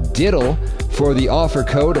DIDDLE for the offer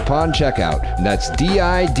code upon checkout. And that's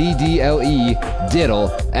DIDDLE,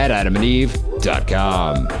 diddle, at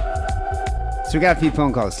adamandeve.com. So we got a few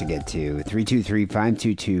phone calls to get to.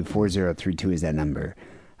 323-522-4032 is that number.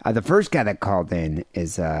 The first guy that called in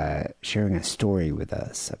is sharing a story with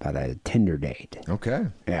us about a Tinder date. Okay.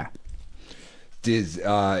 Yeah.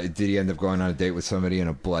 Did he end up going on a date with somebody in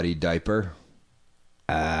a bloody diaper?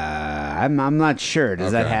 I'm not sure.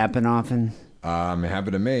 Does that happen often? It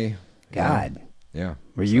happened to me. God. Yeah.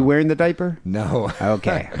 Were you wearing the diaper? No.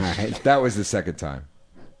 Okay. All right. That was the second time.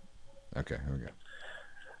 Okay, here we go.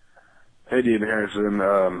 Hey, Dee and Harrison.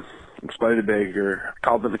 It's Buddy Baker.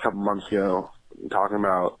 Called in a couple months ago talking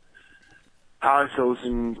about how I still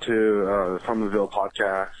listen to From the Ville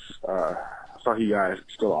podcast. Fuck you guys.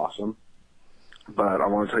 It's still awesome. But I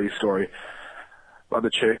want to tell you a story about the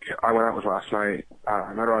chick I went out with last night. I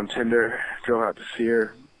met her on Tinder, drove out to see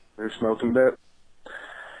her. We were smoking a bit.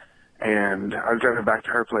 And I was driving back to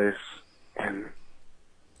her place, and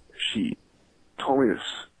she told me this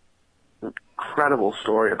incredible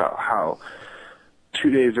story about how 2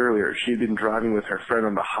 days earlier she'd been driving with her friend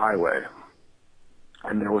on the highway.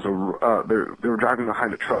 And there was they were driving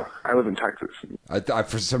behind a truck. I live in Texas.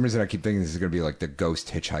 For some reason, I keep thinking this is going to be like the ghost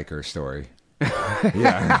hitchhiker story.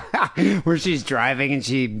 Yeah. Where she's driving and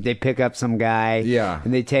they pick up some guy. Yeah.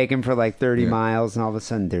 And they take him for like 30 miles, and all of a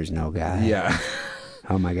sudden there's no guy. Yeah.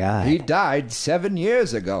 Oh my God. He died 7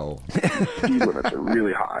 years ago. Speed limits are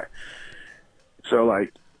really high. So,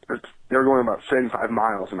 like, they were going about 75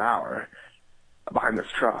 miles an hour behind this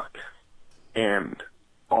truck. And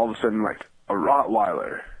all of a sudden, like, a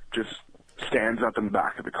Rottweiler just stands up in the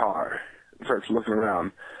back of the car and starts looking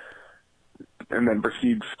around and then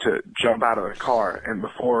proceeds to jump out of the car. And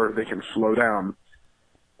before they can slow down,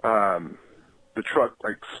 the truck,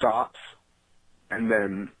 like, stops. And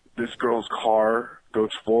then this girl's car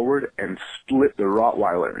goes forward and split the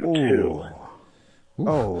Rottweiler in two.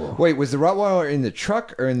 Oh. Wait, was the Rottweiler in the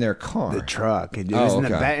truck or in their car? The truck. It was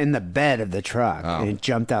in the bed of the truck. Oh. And it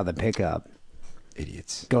jumped out of the pickup.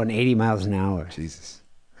 Idiots. Going 80 miles an hour. Jesus.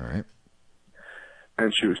 All right.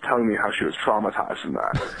 And she was telling me how she was traumatized from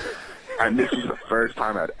that. And this was the first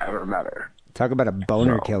time I'd ever met her. Talk about a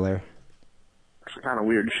boner killer. It's the kind of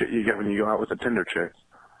weird shit you get when you go out with a Tinder chick.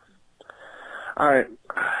 All right.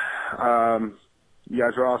 You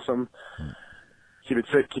guys are awesome. Keep it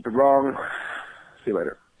sick, keep it wrong. See you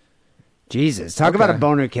later. Jesus, talk about a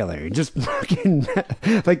boner killer. Just fucking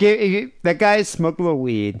like that guy smoked a little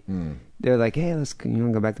weed. They're like, hey, you want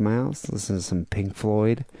to go back to my house? Listen to some Pink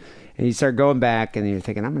Floyd. And you start going back, and you're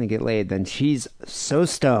thinking, I'm going to get laid. Then she's so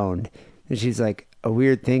stoned, and she's like, a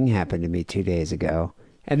weird thing happened to me 2 days ago.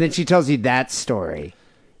 And then she tells you that story.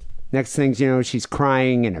 Next thing you know, she's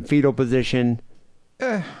crying in a fetal position.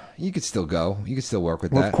 You could still go. You could still work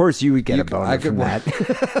with Well, that. of course you would get a boner from work.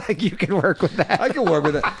 that. Like, you can work with that. I can work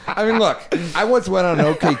with it. I mean, look, I once went on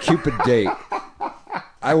an OkCupid date.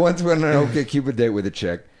 I once went on an OkCupid date with a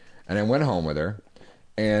chick, and I went home with her,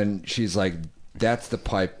 and she's like, that's the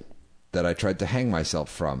pipe that I tried to hang myself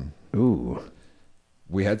from. Ooh.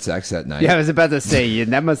 We had sex that night. Yeah, I was about to say,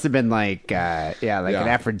 that must have been like an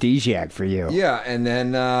aphrodisiac for you. Yeah, and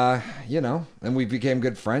then, and we became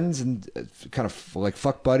good friends and kind of like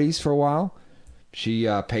fuck buddies for a while. She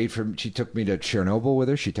she took me to Chernobyl with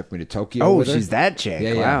her. She took me to Tokyo with her. Oh, she's that chick.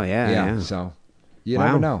 Yeah, wow, yeah. So, you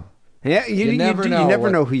never know. Yeah, you never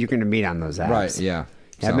know who you're going to meet on those apps. Right, yeah.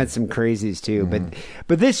 I met some crazies too,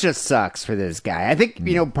 but this just sucks for this guy. I think,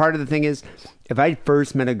 part of the thing is, if I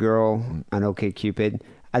first met a girl on OkCupid,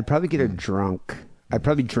 I'd probably get her drunk. I'd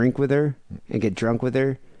probably drink with her and get drunk with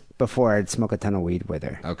her before I'd smoke a ton of weed with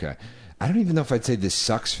her. Okay. I don't even know if I'd say this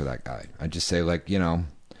sucks for that guy. I'd just say, like,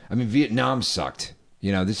 Vietnam sucked.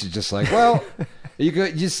 This is just like, well, you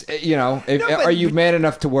could just, are you man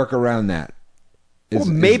enough to work around that?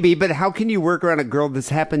 Maybe, but how can you work around a girl that's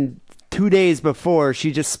happened 2 days before?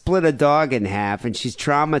 She just split a dog in half, and she's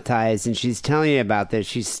traumatized, and she's telling you about this.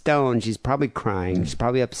 She's stoned. She's probably crying. She's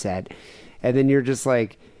probably upset. And then you're just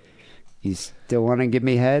like, you still want to give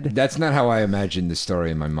me head? That's not how I imagined the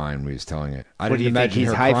story in my mind when he was telling it. I didn't imagine think he's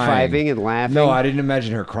her high-fiving and laughing? No, I didn't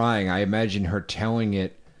imagine her crying. I imagined her telling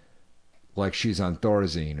it like she's on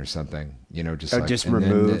Thorazine or something. Just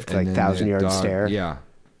removed, like 1,000-yard stare. Yeah.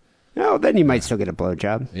 No, then you might still get a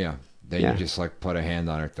blowjob. Yeah. Then you just like put a hand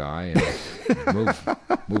on her thigh and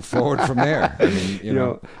move forward from there. I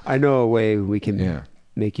mean, I know a way we can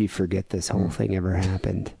make you forget this whole thing ever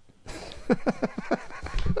happened.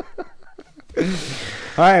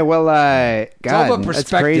 All right, well, God, it's all about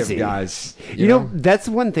perspective, that's crazy. Guys. You know, that's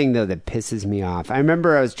one thing though that pisses me off. I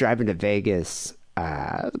remember I was driving to Vegas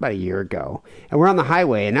about a year ago, and we're on the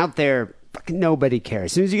highway, and out there, fucking nobody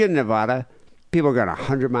cares. As soon as you get to Nevada, people are going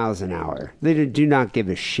 100 miles an hour. They do not give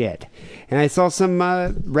a shit. And I saw some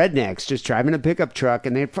rednecks just driving a pickup truck,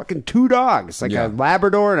 and they had fucking two dogs, like a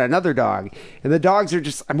Labrador and another dog. And the dogs are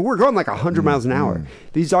just, we're going like 100 miles an hour.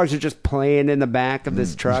 These dogs are just playing in the back of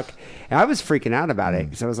this truck. And I was freaking out about it,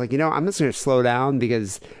 because I was like, I'm just going to slow down, but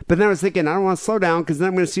then I was thinking, I don't want to slow down, because then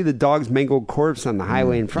I'm going to see the dog's mangled corpse on the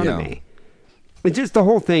highway in front of me. And just the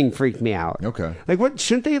whole thing freaked me out. Okay. Like, what,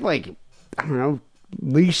 shouldn't they, like, I don't know,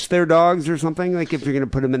 leash their dogs or something, like if you're going to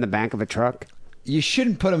put them in the back of a truck? You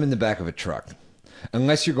shouldn't put them in the back of a truck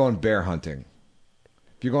unless you're going bear hunting.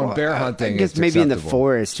 If you're going bear hunting, I guess it's maybe acceptable. in the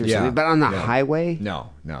forest or something, but on the highway? No.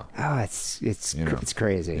 Oh, it's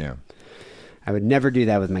crazy. Yeah. I would never do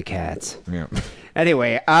that with my cats. Yeah.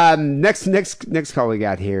 Anyway, next call we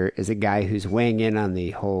got here is a guy who's weighing in on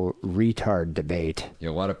the whole retard debate. Yeah,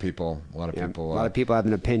 a lot of people have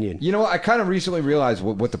an opinion. You know what? I kind of recently realized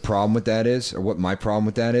what the problem with that is, or what my problem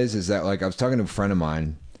with that is that, like, I was talking to a friend of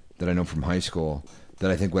mine that I know from high school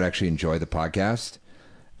that I think would actually enjoy the podcast,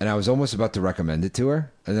 and I was almost about to recommend it to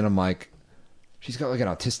her, and then I'm like, she's got like an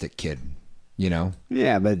autistic kid,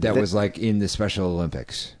 Yeah, but that was like in the Special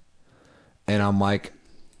Olympics, and I'm like,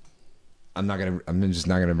 I'm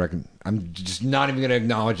just not even gonna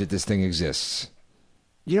acknowledge that this thing exists.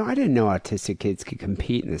 I didn't know autistic kids could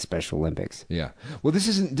compete in the Special Olympics. Yeah. Well, this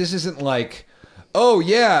isn't like Oh,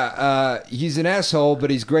 yeah. He's an asshole, but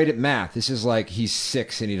he's great at math. This is like he's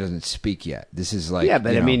 6 and he doesn't speak yet. This is like... Yeah,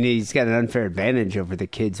 but I mean, he's got an unfair advantage over the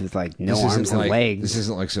kids with like no arms and legs. This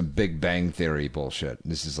isn't like some Big Bang Theory bullshit.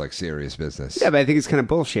 This is like serious business. Yeah, but I think it's kind of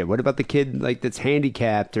bullshit. What about the kid like that's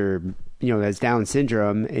handicapped or, has Down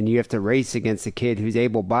syndrome, and you have to race against a kid who's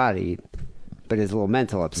able-bodied, but is a little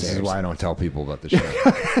mental upstairs? This is why I don't tell people about the show.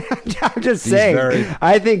 I'm just saying.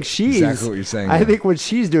 I think she's... Exactly what you're saying. I think what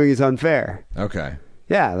she's doing is unfair. Okay.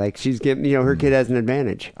 Yeah, like she's getting, her kid has an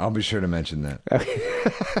advantage. I'll be sure to mention that.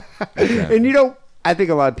 Okay. And I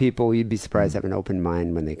think a lot of people, you'd be surprised, have an open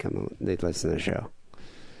mind when they listen to the show.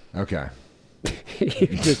 Okay.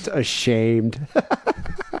 You're just ashamed.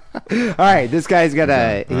 All right, this guy's got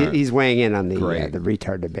he's weighing in on the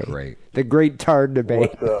retard debate. Great. The great tard debate.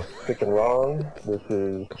 What's up, Sick and Wrong? This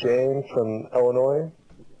is James from Illinois.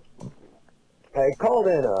 I called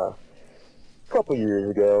in a couple years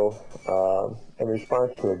ago in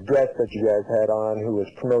response to a guest that you guys had on who was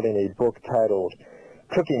promoting a book titled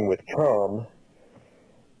Cooking with Cum.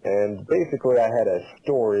 And basically I had a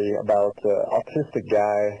story about an autistic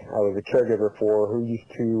guy I was a caregiver for who used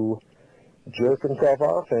to jerk himself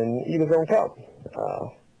off and eat his own cum.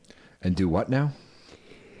 And do what now?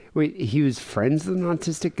 Wait, he was friends with an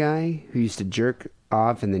autistic guy who used to jerk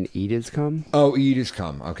off and then eat his cum? Oh, eat his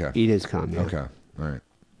cum. Okay. Eat his cum, yeah. Okay. All right.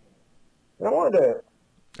 I wanted to...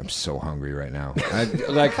 I'm so hungry right now.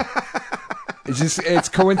 It's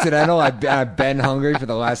coincidental. I've been hungry for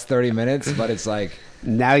the last 30 minutes, but it's like...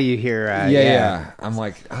 Now you hear... yeah. I'm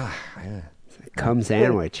like, yeah. Cum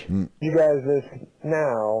sandwich. You guys this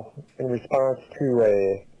now in response to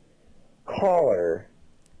a caller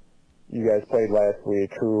you guys played last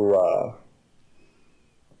week who, I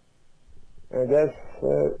guess,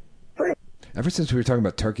 ever since we were talking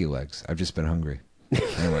about turkey legs, I've just been hungry.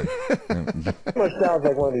 Anyway. Pretty much sounds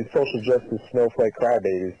like one of these social justice snowflake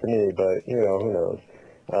crybabies to me, but, who knows.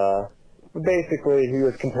 Basically, he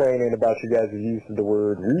was complaining about you guys' use of the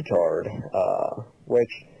word retard,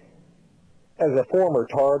 which, as a former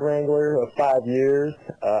tard wrangler of 5 years,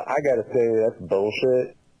 I gotta say that's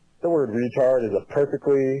bullshit. The word retard is a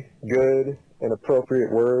perfectly good and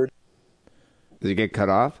appropriate word. Does it get cut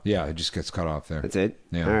off? Yeah, it just gets cut off there. That's it?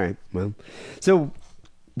 Yeah. All right. Well, so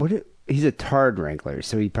he's a tard wrangler,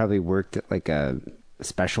 so he probably worked at like a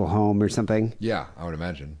special home or something? Yeah, I would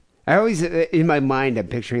imagine. I always, in my mind, I'm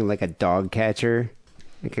picturing like a dog catcher.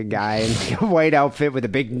 Like a guy in a white outfit with a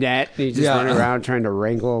big net, and he's just running around trying to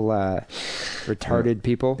wrangle retarded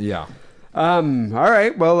people. Yeah. All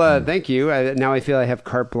right. Well, thank you. Now I feel I have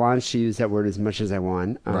carte blanche to use that word as much as I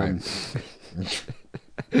want. Right.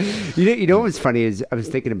 You know what's funny is I was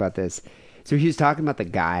thinking about this. So he was talking about the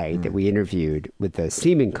guy that we interviewed with the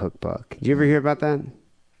semen cookbook. Did you ever hear about that?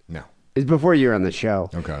 No. It was before you were on the show.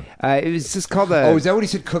 Okay. It was just called a... Oh, is that what he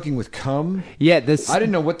said, cooking with cum? Yeah. This. I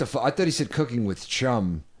didn't know what the fuck. I thought he said cooking with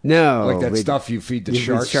chum. No. Like that stuff you feed the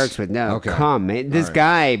sharks? Sharks with, no. Okay. Cum. This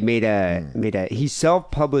guy made a... He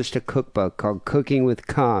self-published a cookbook called Cooking with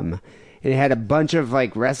Cum. And it had a bunch of,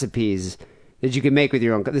 like, recipes that you could make with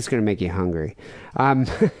your own... This is going to make you hungry.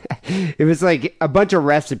 It was, like, a bunch of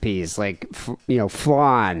recipes, like,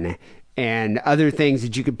 flan and other things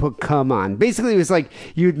that you could put cum on. Basically, it was like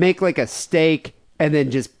you'd make, like, a steak and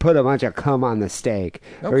then just put a bunch of cum on the steak.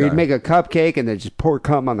 Okay. Or you'd make a cupcake and then just pour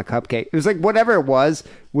cum on the cupcake. It was like whatever it was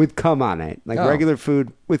with cum on it. Like regular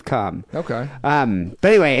food with cum. Okay. But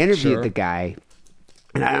anyway, I interviewed the guy.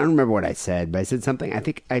 And I don't remember what I said, but I said something. I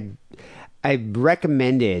think I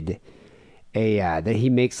recommended that he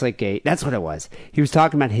makes like that's what it was. He was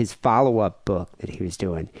talking about his follow-up book that he was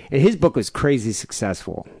doing. And his book was crazy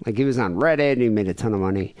successful. Like he was on Reddit and he made a ton of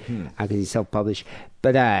money because he self-published.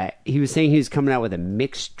 But he was saying he was coming out with a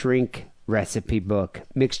mixed drink recipe book,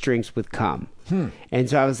 mixed drinks with cum. And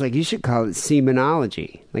so I was like, you should call it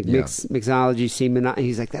semenology. Like mixology, semenology.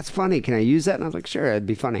 He's like, that's funny. Can I use that? And I was like, sure, it'd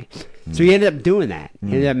be funny. So he ended up doing that. He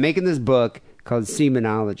ended up making this book called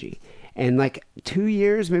Semenology. And like 2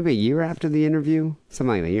 years, maybe a year after the interview,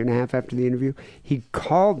 something like a year and a half after the interview, he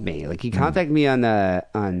called me. Like he contacted me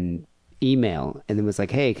on email and then was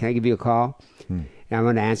like, hey, can I give you a call? And I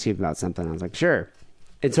want to ask you about something. I was like, sure.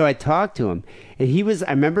 And so I talked to him, and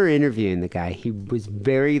I remember interviewing the guy. He was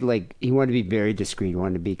very, he wanted to be very discreet. He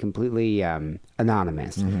wanted to be completely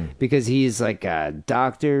anonymous because he's like a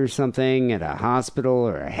doctor or something at a hospital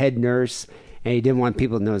or a head nurse, and he didn't want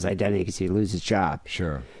people to know his identity because he'd lose his job.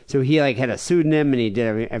 Sure. So he had a pseudonym, and he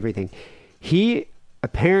did everything. He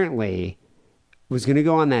apparently was going to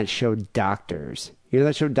go on that show Doctors. You know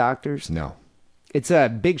that show Doctors? No. It's a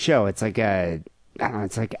big show. It's like I don't know,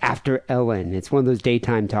 it's like After Ellen. It's one of those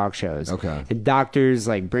daytime talk shows. Okay. And doctors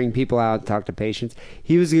like bring people out, talk to patients.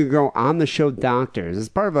 He was going to go on the show Doctors. It's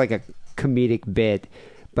part of like a comedic bit,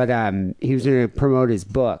 but he was going to promote his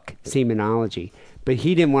book, Semenology. But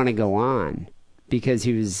he didn't want to go on because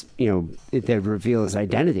he was, it would reveal his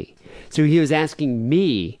identity. So he was asking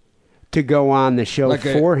me to go on the show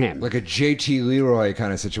for him. Like a JT Leroy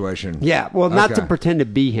kind of situation. Yeah, well, not to pretend to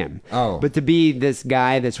be him, but to be this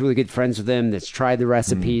guy that's really good friends with him, that's tried the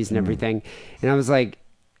recipes and everything. And I was like,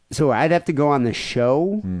 so I'd have to go on the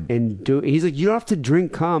show and do it. He's like, you don't have to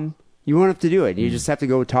drink cum. You won't have to do it. You just have to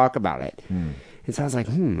go talk about it. And so I was like,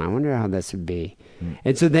 I wonder how this would be.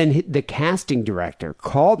 And so then the casting director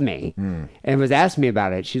called me and was asking me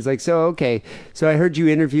about it. She's like, so I heard you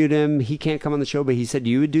interviewed him. He can't come on the show, but he said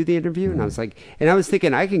you would do the interview. And I was like, and I was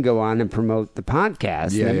thinking I can go on and promote the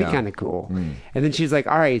podcast. Yeah, that'd be kind of cool. And then she's like,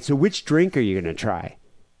 all right, so which drink are you going to try?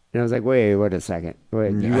 And I was like, wait a second.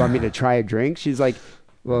 Wait, you want me to try a drink? She's like,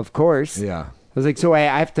 well, of course. Yeah. I was like, so I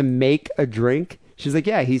have to make a drink? She's like,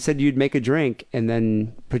 yeah, he said you'd make a drink and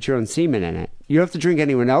then put your own semen in it. You don't have to drink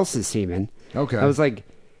anyone else's semen. Okay. I was like,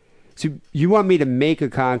 so you want me to make a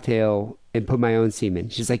cocktail and put my own semen?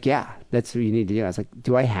 She's like, yeah, that's what you need to do. I was like,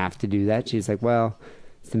 do I have to do that? She's like, well,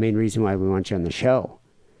 it's the main reason why we want you on the show.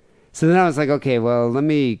 So then I was like, okay, well, let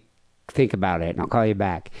me think about it and I'll call you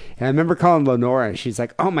back. And I remember calling Lenora. She's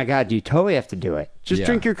like, oh my God, you totally have to do it. Just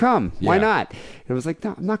drink your cum. Why not? And I was like,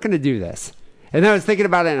 no, I'm not going to do this. And then I was thinking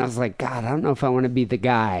about it and I was like, God, I don't know if I want to be the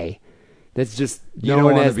guy that's just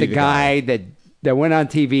known as the guy that went on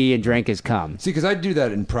TV and drank his cum. See, because I'd do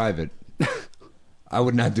that in private. I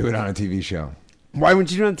would not do it on a TV show. Why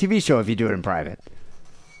wouldn't you do it on a TV show if you do it in private?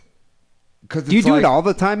 Do you do it all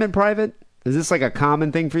the time in private? Is this like a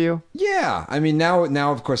common thing for you? Yeah. I mean, now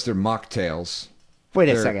of course, they're mocktails. Wait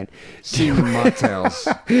a second. Semen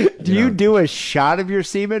mocktails. Do you do a shot of your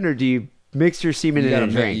semen or do you mix your semen in a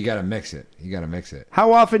drink? You got to mix it.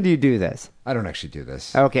 How often do you do this? I don't actually do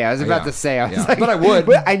this. Okay, I was about to say. I was like, but I would.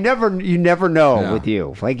 But you never know with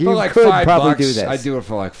you. Like you could probably do this. I do it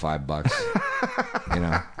for like $5.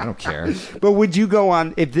 I don't care. But would you go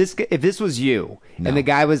on if this was you and the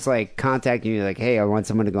guy was like contacting you like, hey, I want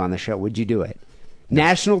someone to go on the show? Would you do it? No.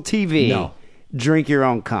 National TV. No. Drink your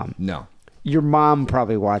own cum. No. Your mom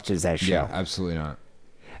probably watches that show. Yeah, absolutely not.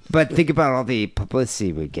 But think about all the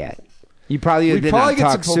publicity we'd get. We'd probably get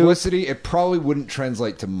some publicity. It probably wouldn't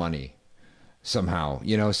translate to money somehow,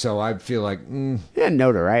 so I'd feel like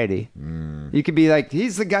notoriety. You could be like,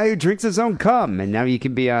 he's the guy who drinks his own cum, and now you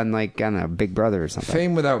could be on like, I don't know, Big Brother or something.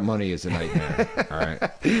 Fame without money is a nightmare. All right.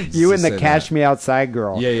 You and the Cash Me Outside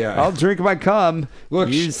girl. Yeah. I'll drink my cum. Look,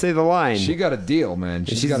 you say the line. She got a deal, man.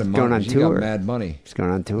 She's got going on tour. She got mad money. She's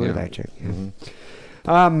going on tour, that chick.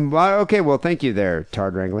 Okay, well, thank you there,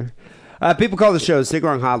 Tard Wrangler. People call the show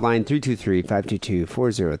Sigarong Hotline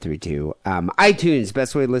 323-522-4032. iTunes,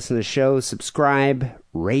 best way to listen to the show. Subscribe,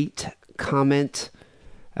 rate, comment.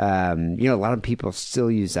 A lot of people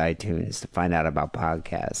still use iTunes to find out about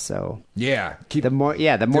podcasts. So keep the more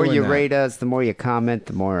you that. rate us, the more you comment,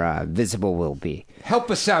 the more visible we'll be.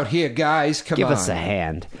 Help us out here, guys. Give us a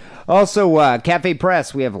hand. Also, Cafe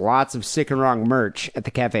Press, we have lots of Sick and Wrong merch at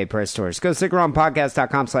the Cafe Press stores. Go to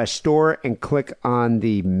sickandwrongpodcast.com/store and click on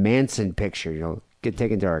the Manson picture. You'll get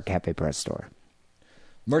taken to our Cafe Press store.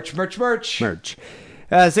 Merch. Sick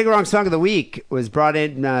and Wrong Song of the Week was brought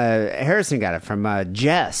in. Harrison got it from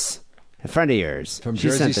Jess, a friend of yours. From she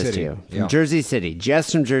Jersey sent City. This to you. From Jersey City.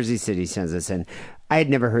 Jess from Jersey City sends this in. I had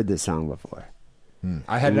never heard this song before.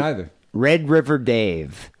 I hadn't either. Red River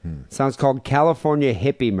Dave. Song's called California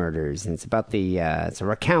Hippie Murders, and it's about it's a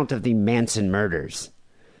recount of the Manson murders.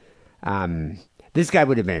 This guy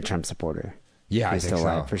would have been a Trump supporter. Yeah, I think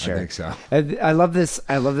so. For sure. I think so. I love this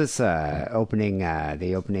opening,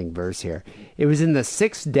 the opening verse here. It was in the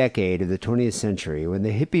 6th decade of the 20th century when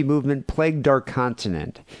the hippie movement plagued our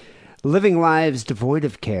continent. Living lives devoid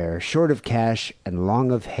of care, short of cash, and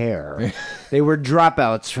long of hair. They were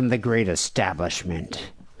dropouts from the great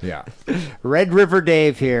establishment. Yeah. Red River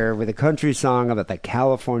Dave here with a country song about the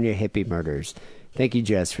California hippie murders. Thank you,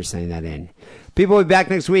 Jess, for sending that in. People will be back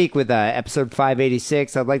next week with episode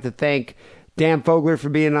 586. I'd like to thank Dan Fogler for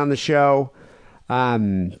being on the show.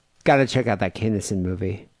 Got to check out that Kinison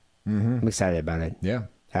movie. I'm excited about it. Yeah.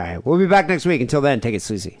 All right. We'll be back next week. Until then, take it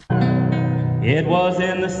sleazy. It was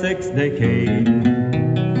in the 6th decade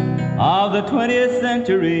of the 20th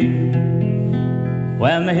century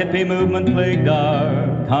when the hippie movement plagued our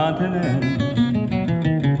continent,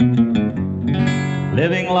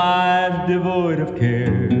 living lives devoid of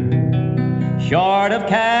care, short of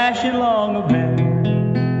cash and long of hair.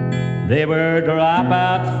 They were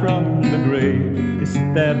dropouts from the great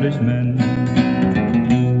establishment.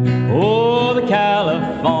 Oh, the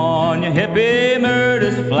California hippie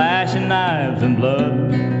murders, flashing knives and blood,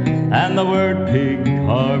 and the word pig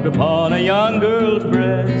carved upon a young girl's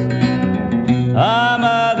breast. A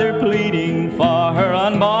mother pleading for her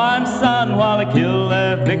unborn son while they kill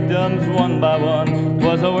their victims one by one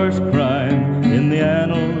was the worst crime in the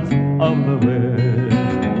annals of the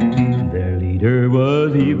West. Their leader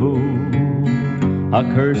was evil,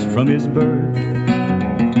 accursed from his birth.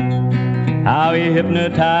 How he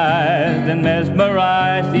hypnotized and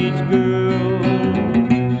mesmerized each girl.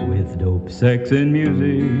 With dope, sex, and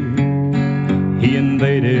music, he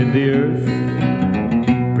invaded the earth,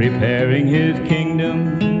 preparing his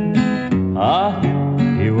kingdom, a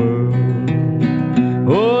hippie world.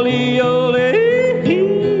 Holy, ole,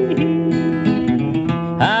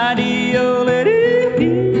 adi, ole,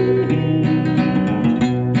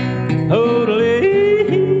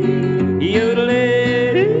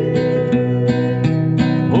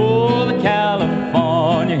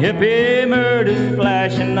 hippie murders,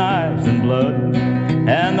 flashing knives and blood,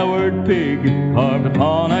 and the word pig carved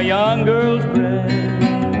upon a young girl's breast.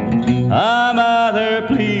 A mother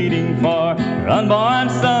pleading for her unborn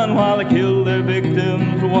son while they killed their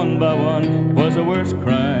victims one by one was the worst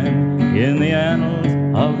crime in the annals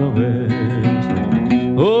of the West.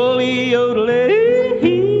 Holy yodelay,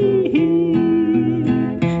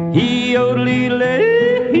 he yodelay.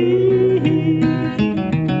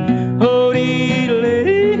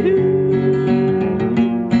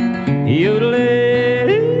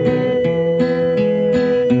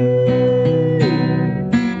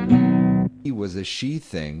 Was a she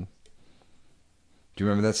thing. Do you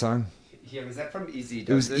remember that song? Yeah, was that from Easy?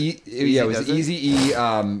 It was Easy-E,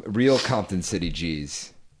 Real Compton City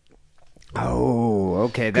G's. Oh,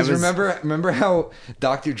 okay. Because remember how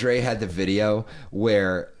Dr. Dre had the video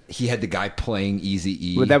where he had the guy playing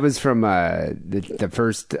Easy-E? Well, that was from the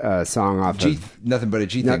first song off of Nothing But a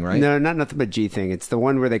G Thing, right? No, not Nothing But G Thing. It's the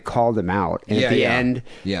one where they called him out. And at the end,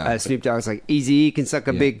 Snoop Dogg's like, Easy-E can suck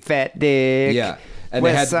a big fat dick. Yeah. And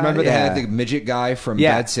they had the midget guy from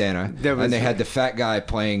Bad Santa, and they had the fat guy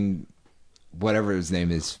playing whatever his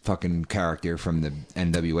name is, fucking character from the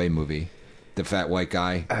NWA movie, the fat white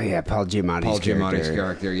guy. Oh yeah, Paul Giamatti's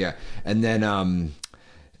character. Yeah, and then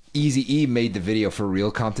Eazy-E made the video for Real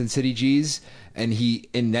Compton City G's, and he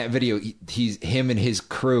in that video him and his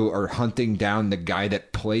crew are hunting down the guy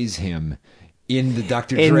that plays him in the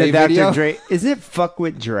Dr. Dre video. Isn't it Fuck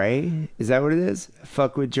With Dre? Is that what it is?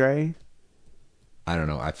 Fuck With Dre? I don't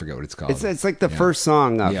know. I forget what it's called. It's like the first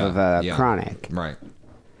song off of Chronic, right?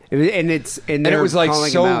 And it was like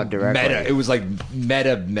so meta. It was like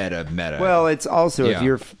meta. Well, it's also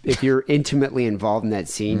if you're intimately involved in that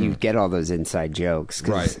scene, you get all those inside jokes.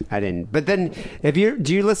 Right. I didn't. But then,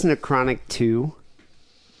 do you listen to Chronic 2?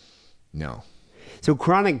 No. So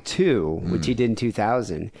Chronic 2, which he did in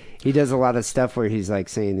 2000, he does a lot of stuff where he's like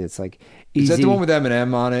saying it's like. Is that the one with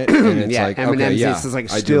Eminem on it? And it's like, Eminem says like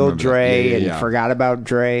Still Dre and Forgot About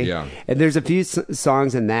Dre. Yeah. And there's a few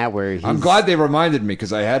songs in that where I'm glad they reminded me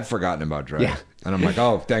because I had forgotten about Dre. Yeah. And I'm like,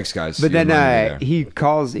 oh, thanks, guys. But then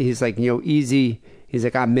he's like, Easy. He's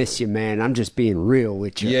like, I miss you, man. I'm just being real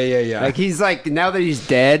with you. Yeah. Like, he's like, now that he's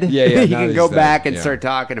dead, he can go back and start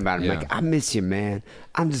talking about him. Like, I miss you, man.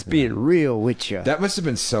 I'm just being real with you. That must have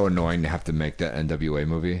been so annoying to have to make that NWA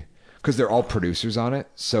movie. Because they're all producers on it.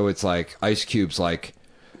 So it's like Ice Cube's like,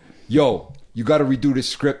 yo, you got to redo this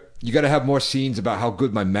script. You got to have more scenes about how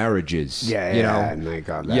good my marriage is. Yeah, my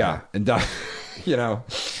God. Yeah. And,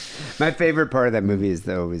 my favorite part of that movie is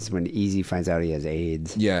when Easy finds out he has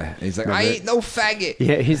AIDS. Yeah. And he's like, I ain't no faggot.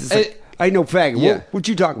 Yeah, he's just like, I ain't no faggot. Yeah. What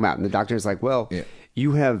you talking about? And the doctor's like, well,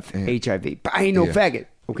 you have HIV, but I ain't no faggot.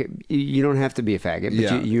 Okay, you don't have to be a faggot,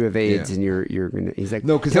 but you have AIDS and you're gonna. He's like,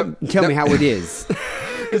 no, because tell me how it is.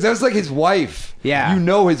 Because that was like his wife. Yeah.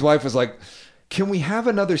 His wife was like, can we have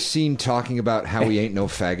another scene talking about how he ain't no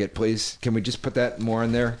faggot, please? Can we just put that more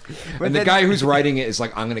in there? And the guy who's writing it is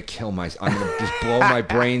like, I'm going to just blow my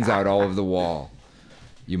brains out all over the wall.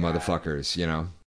 You motherfuckers,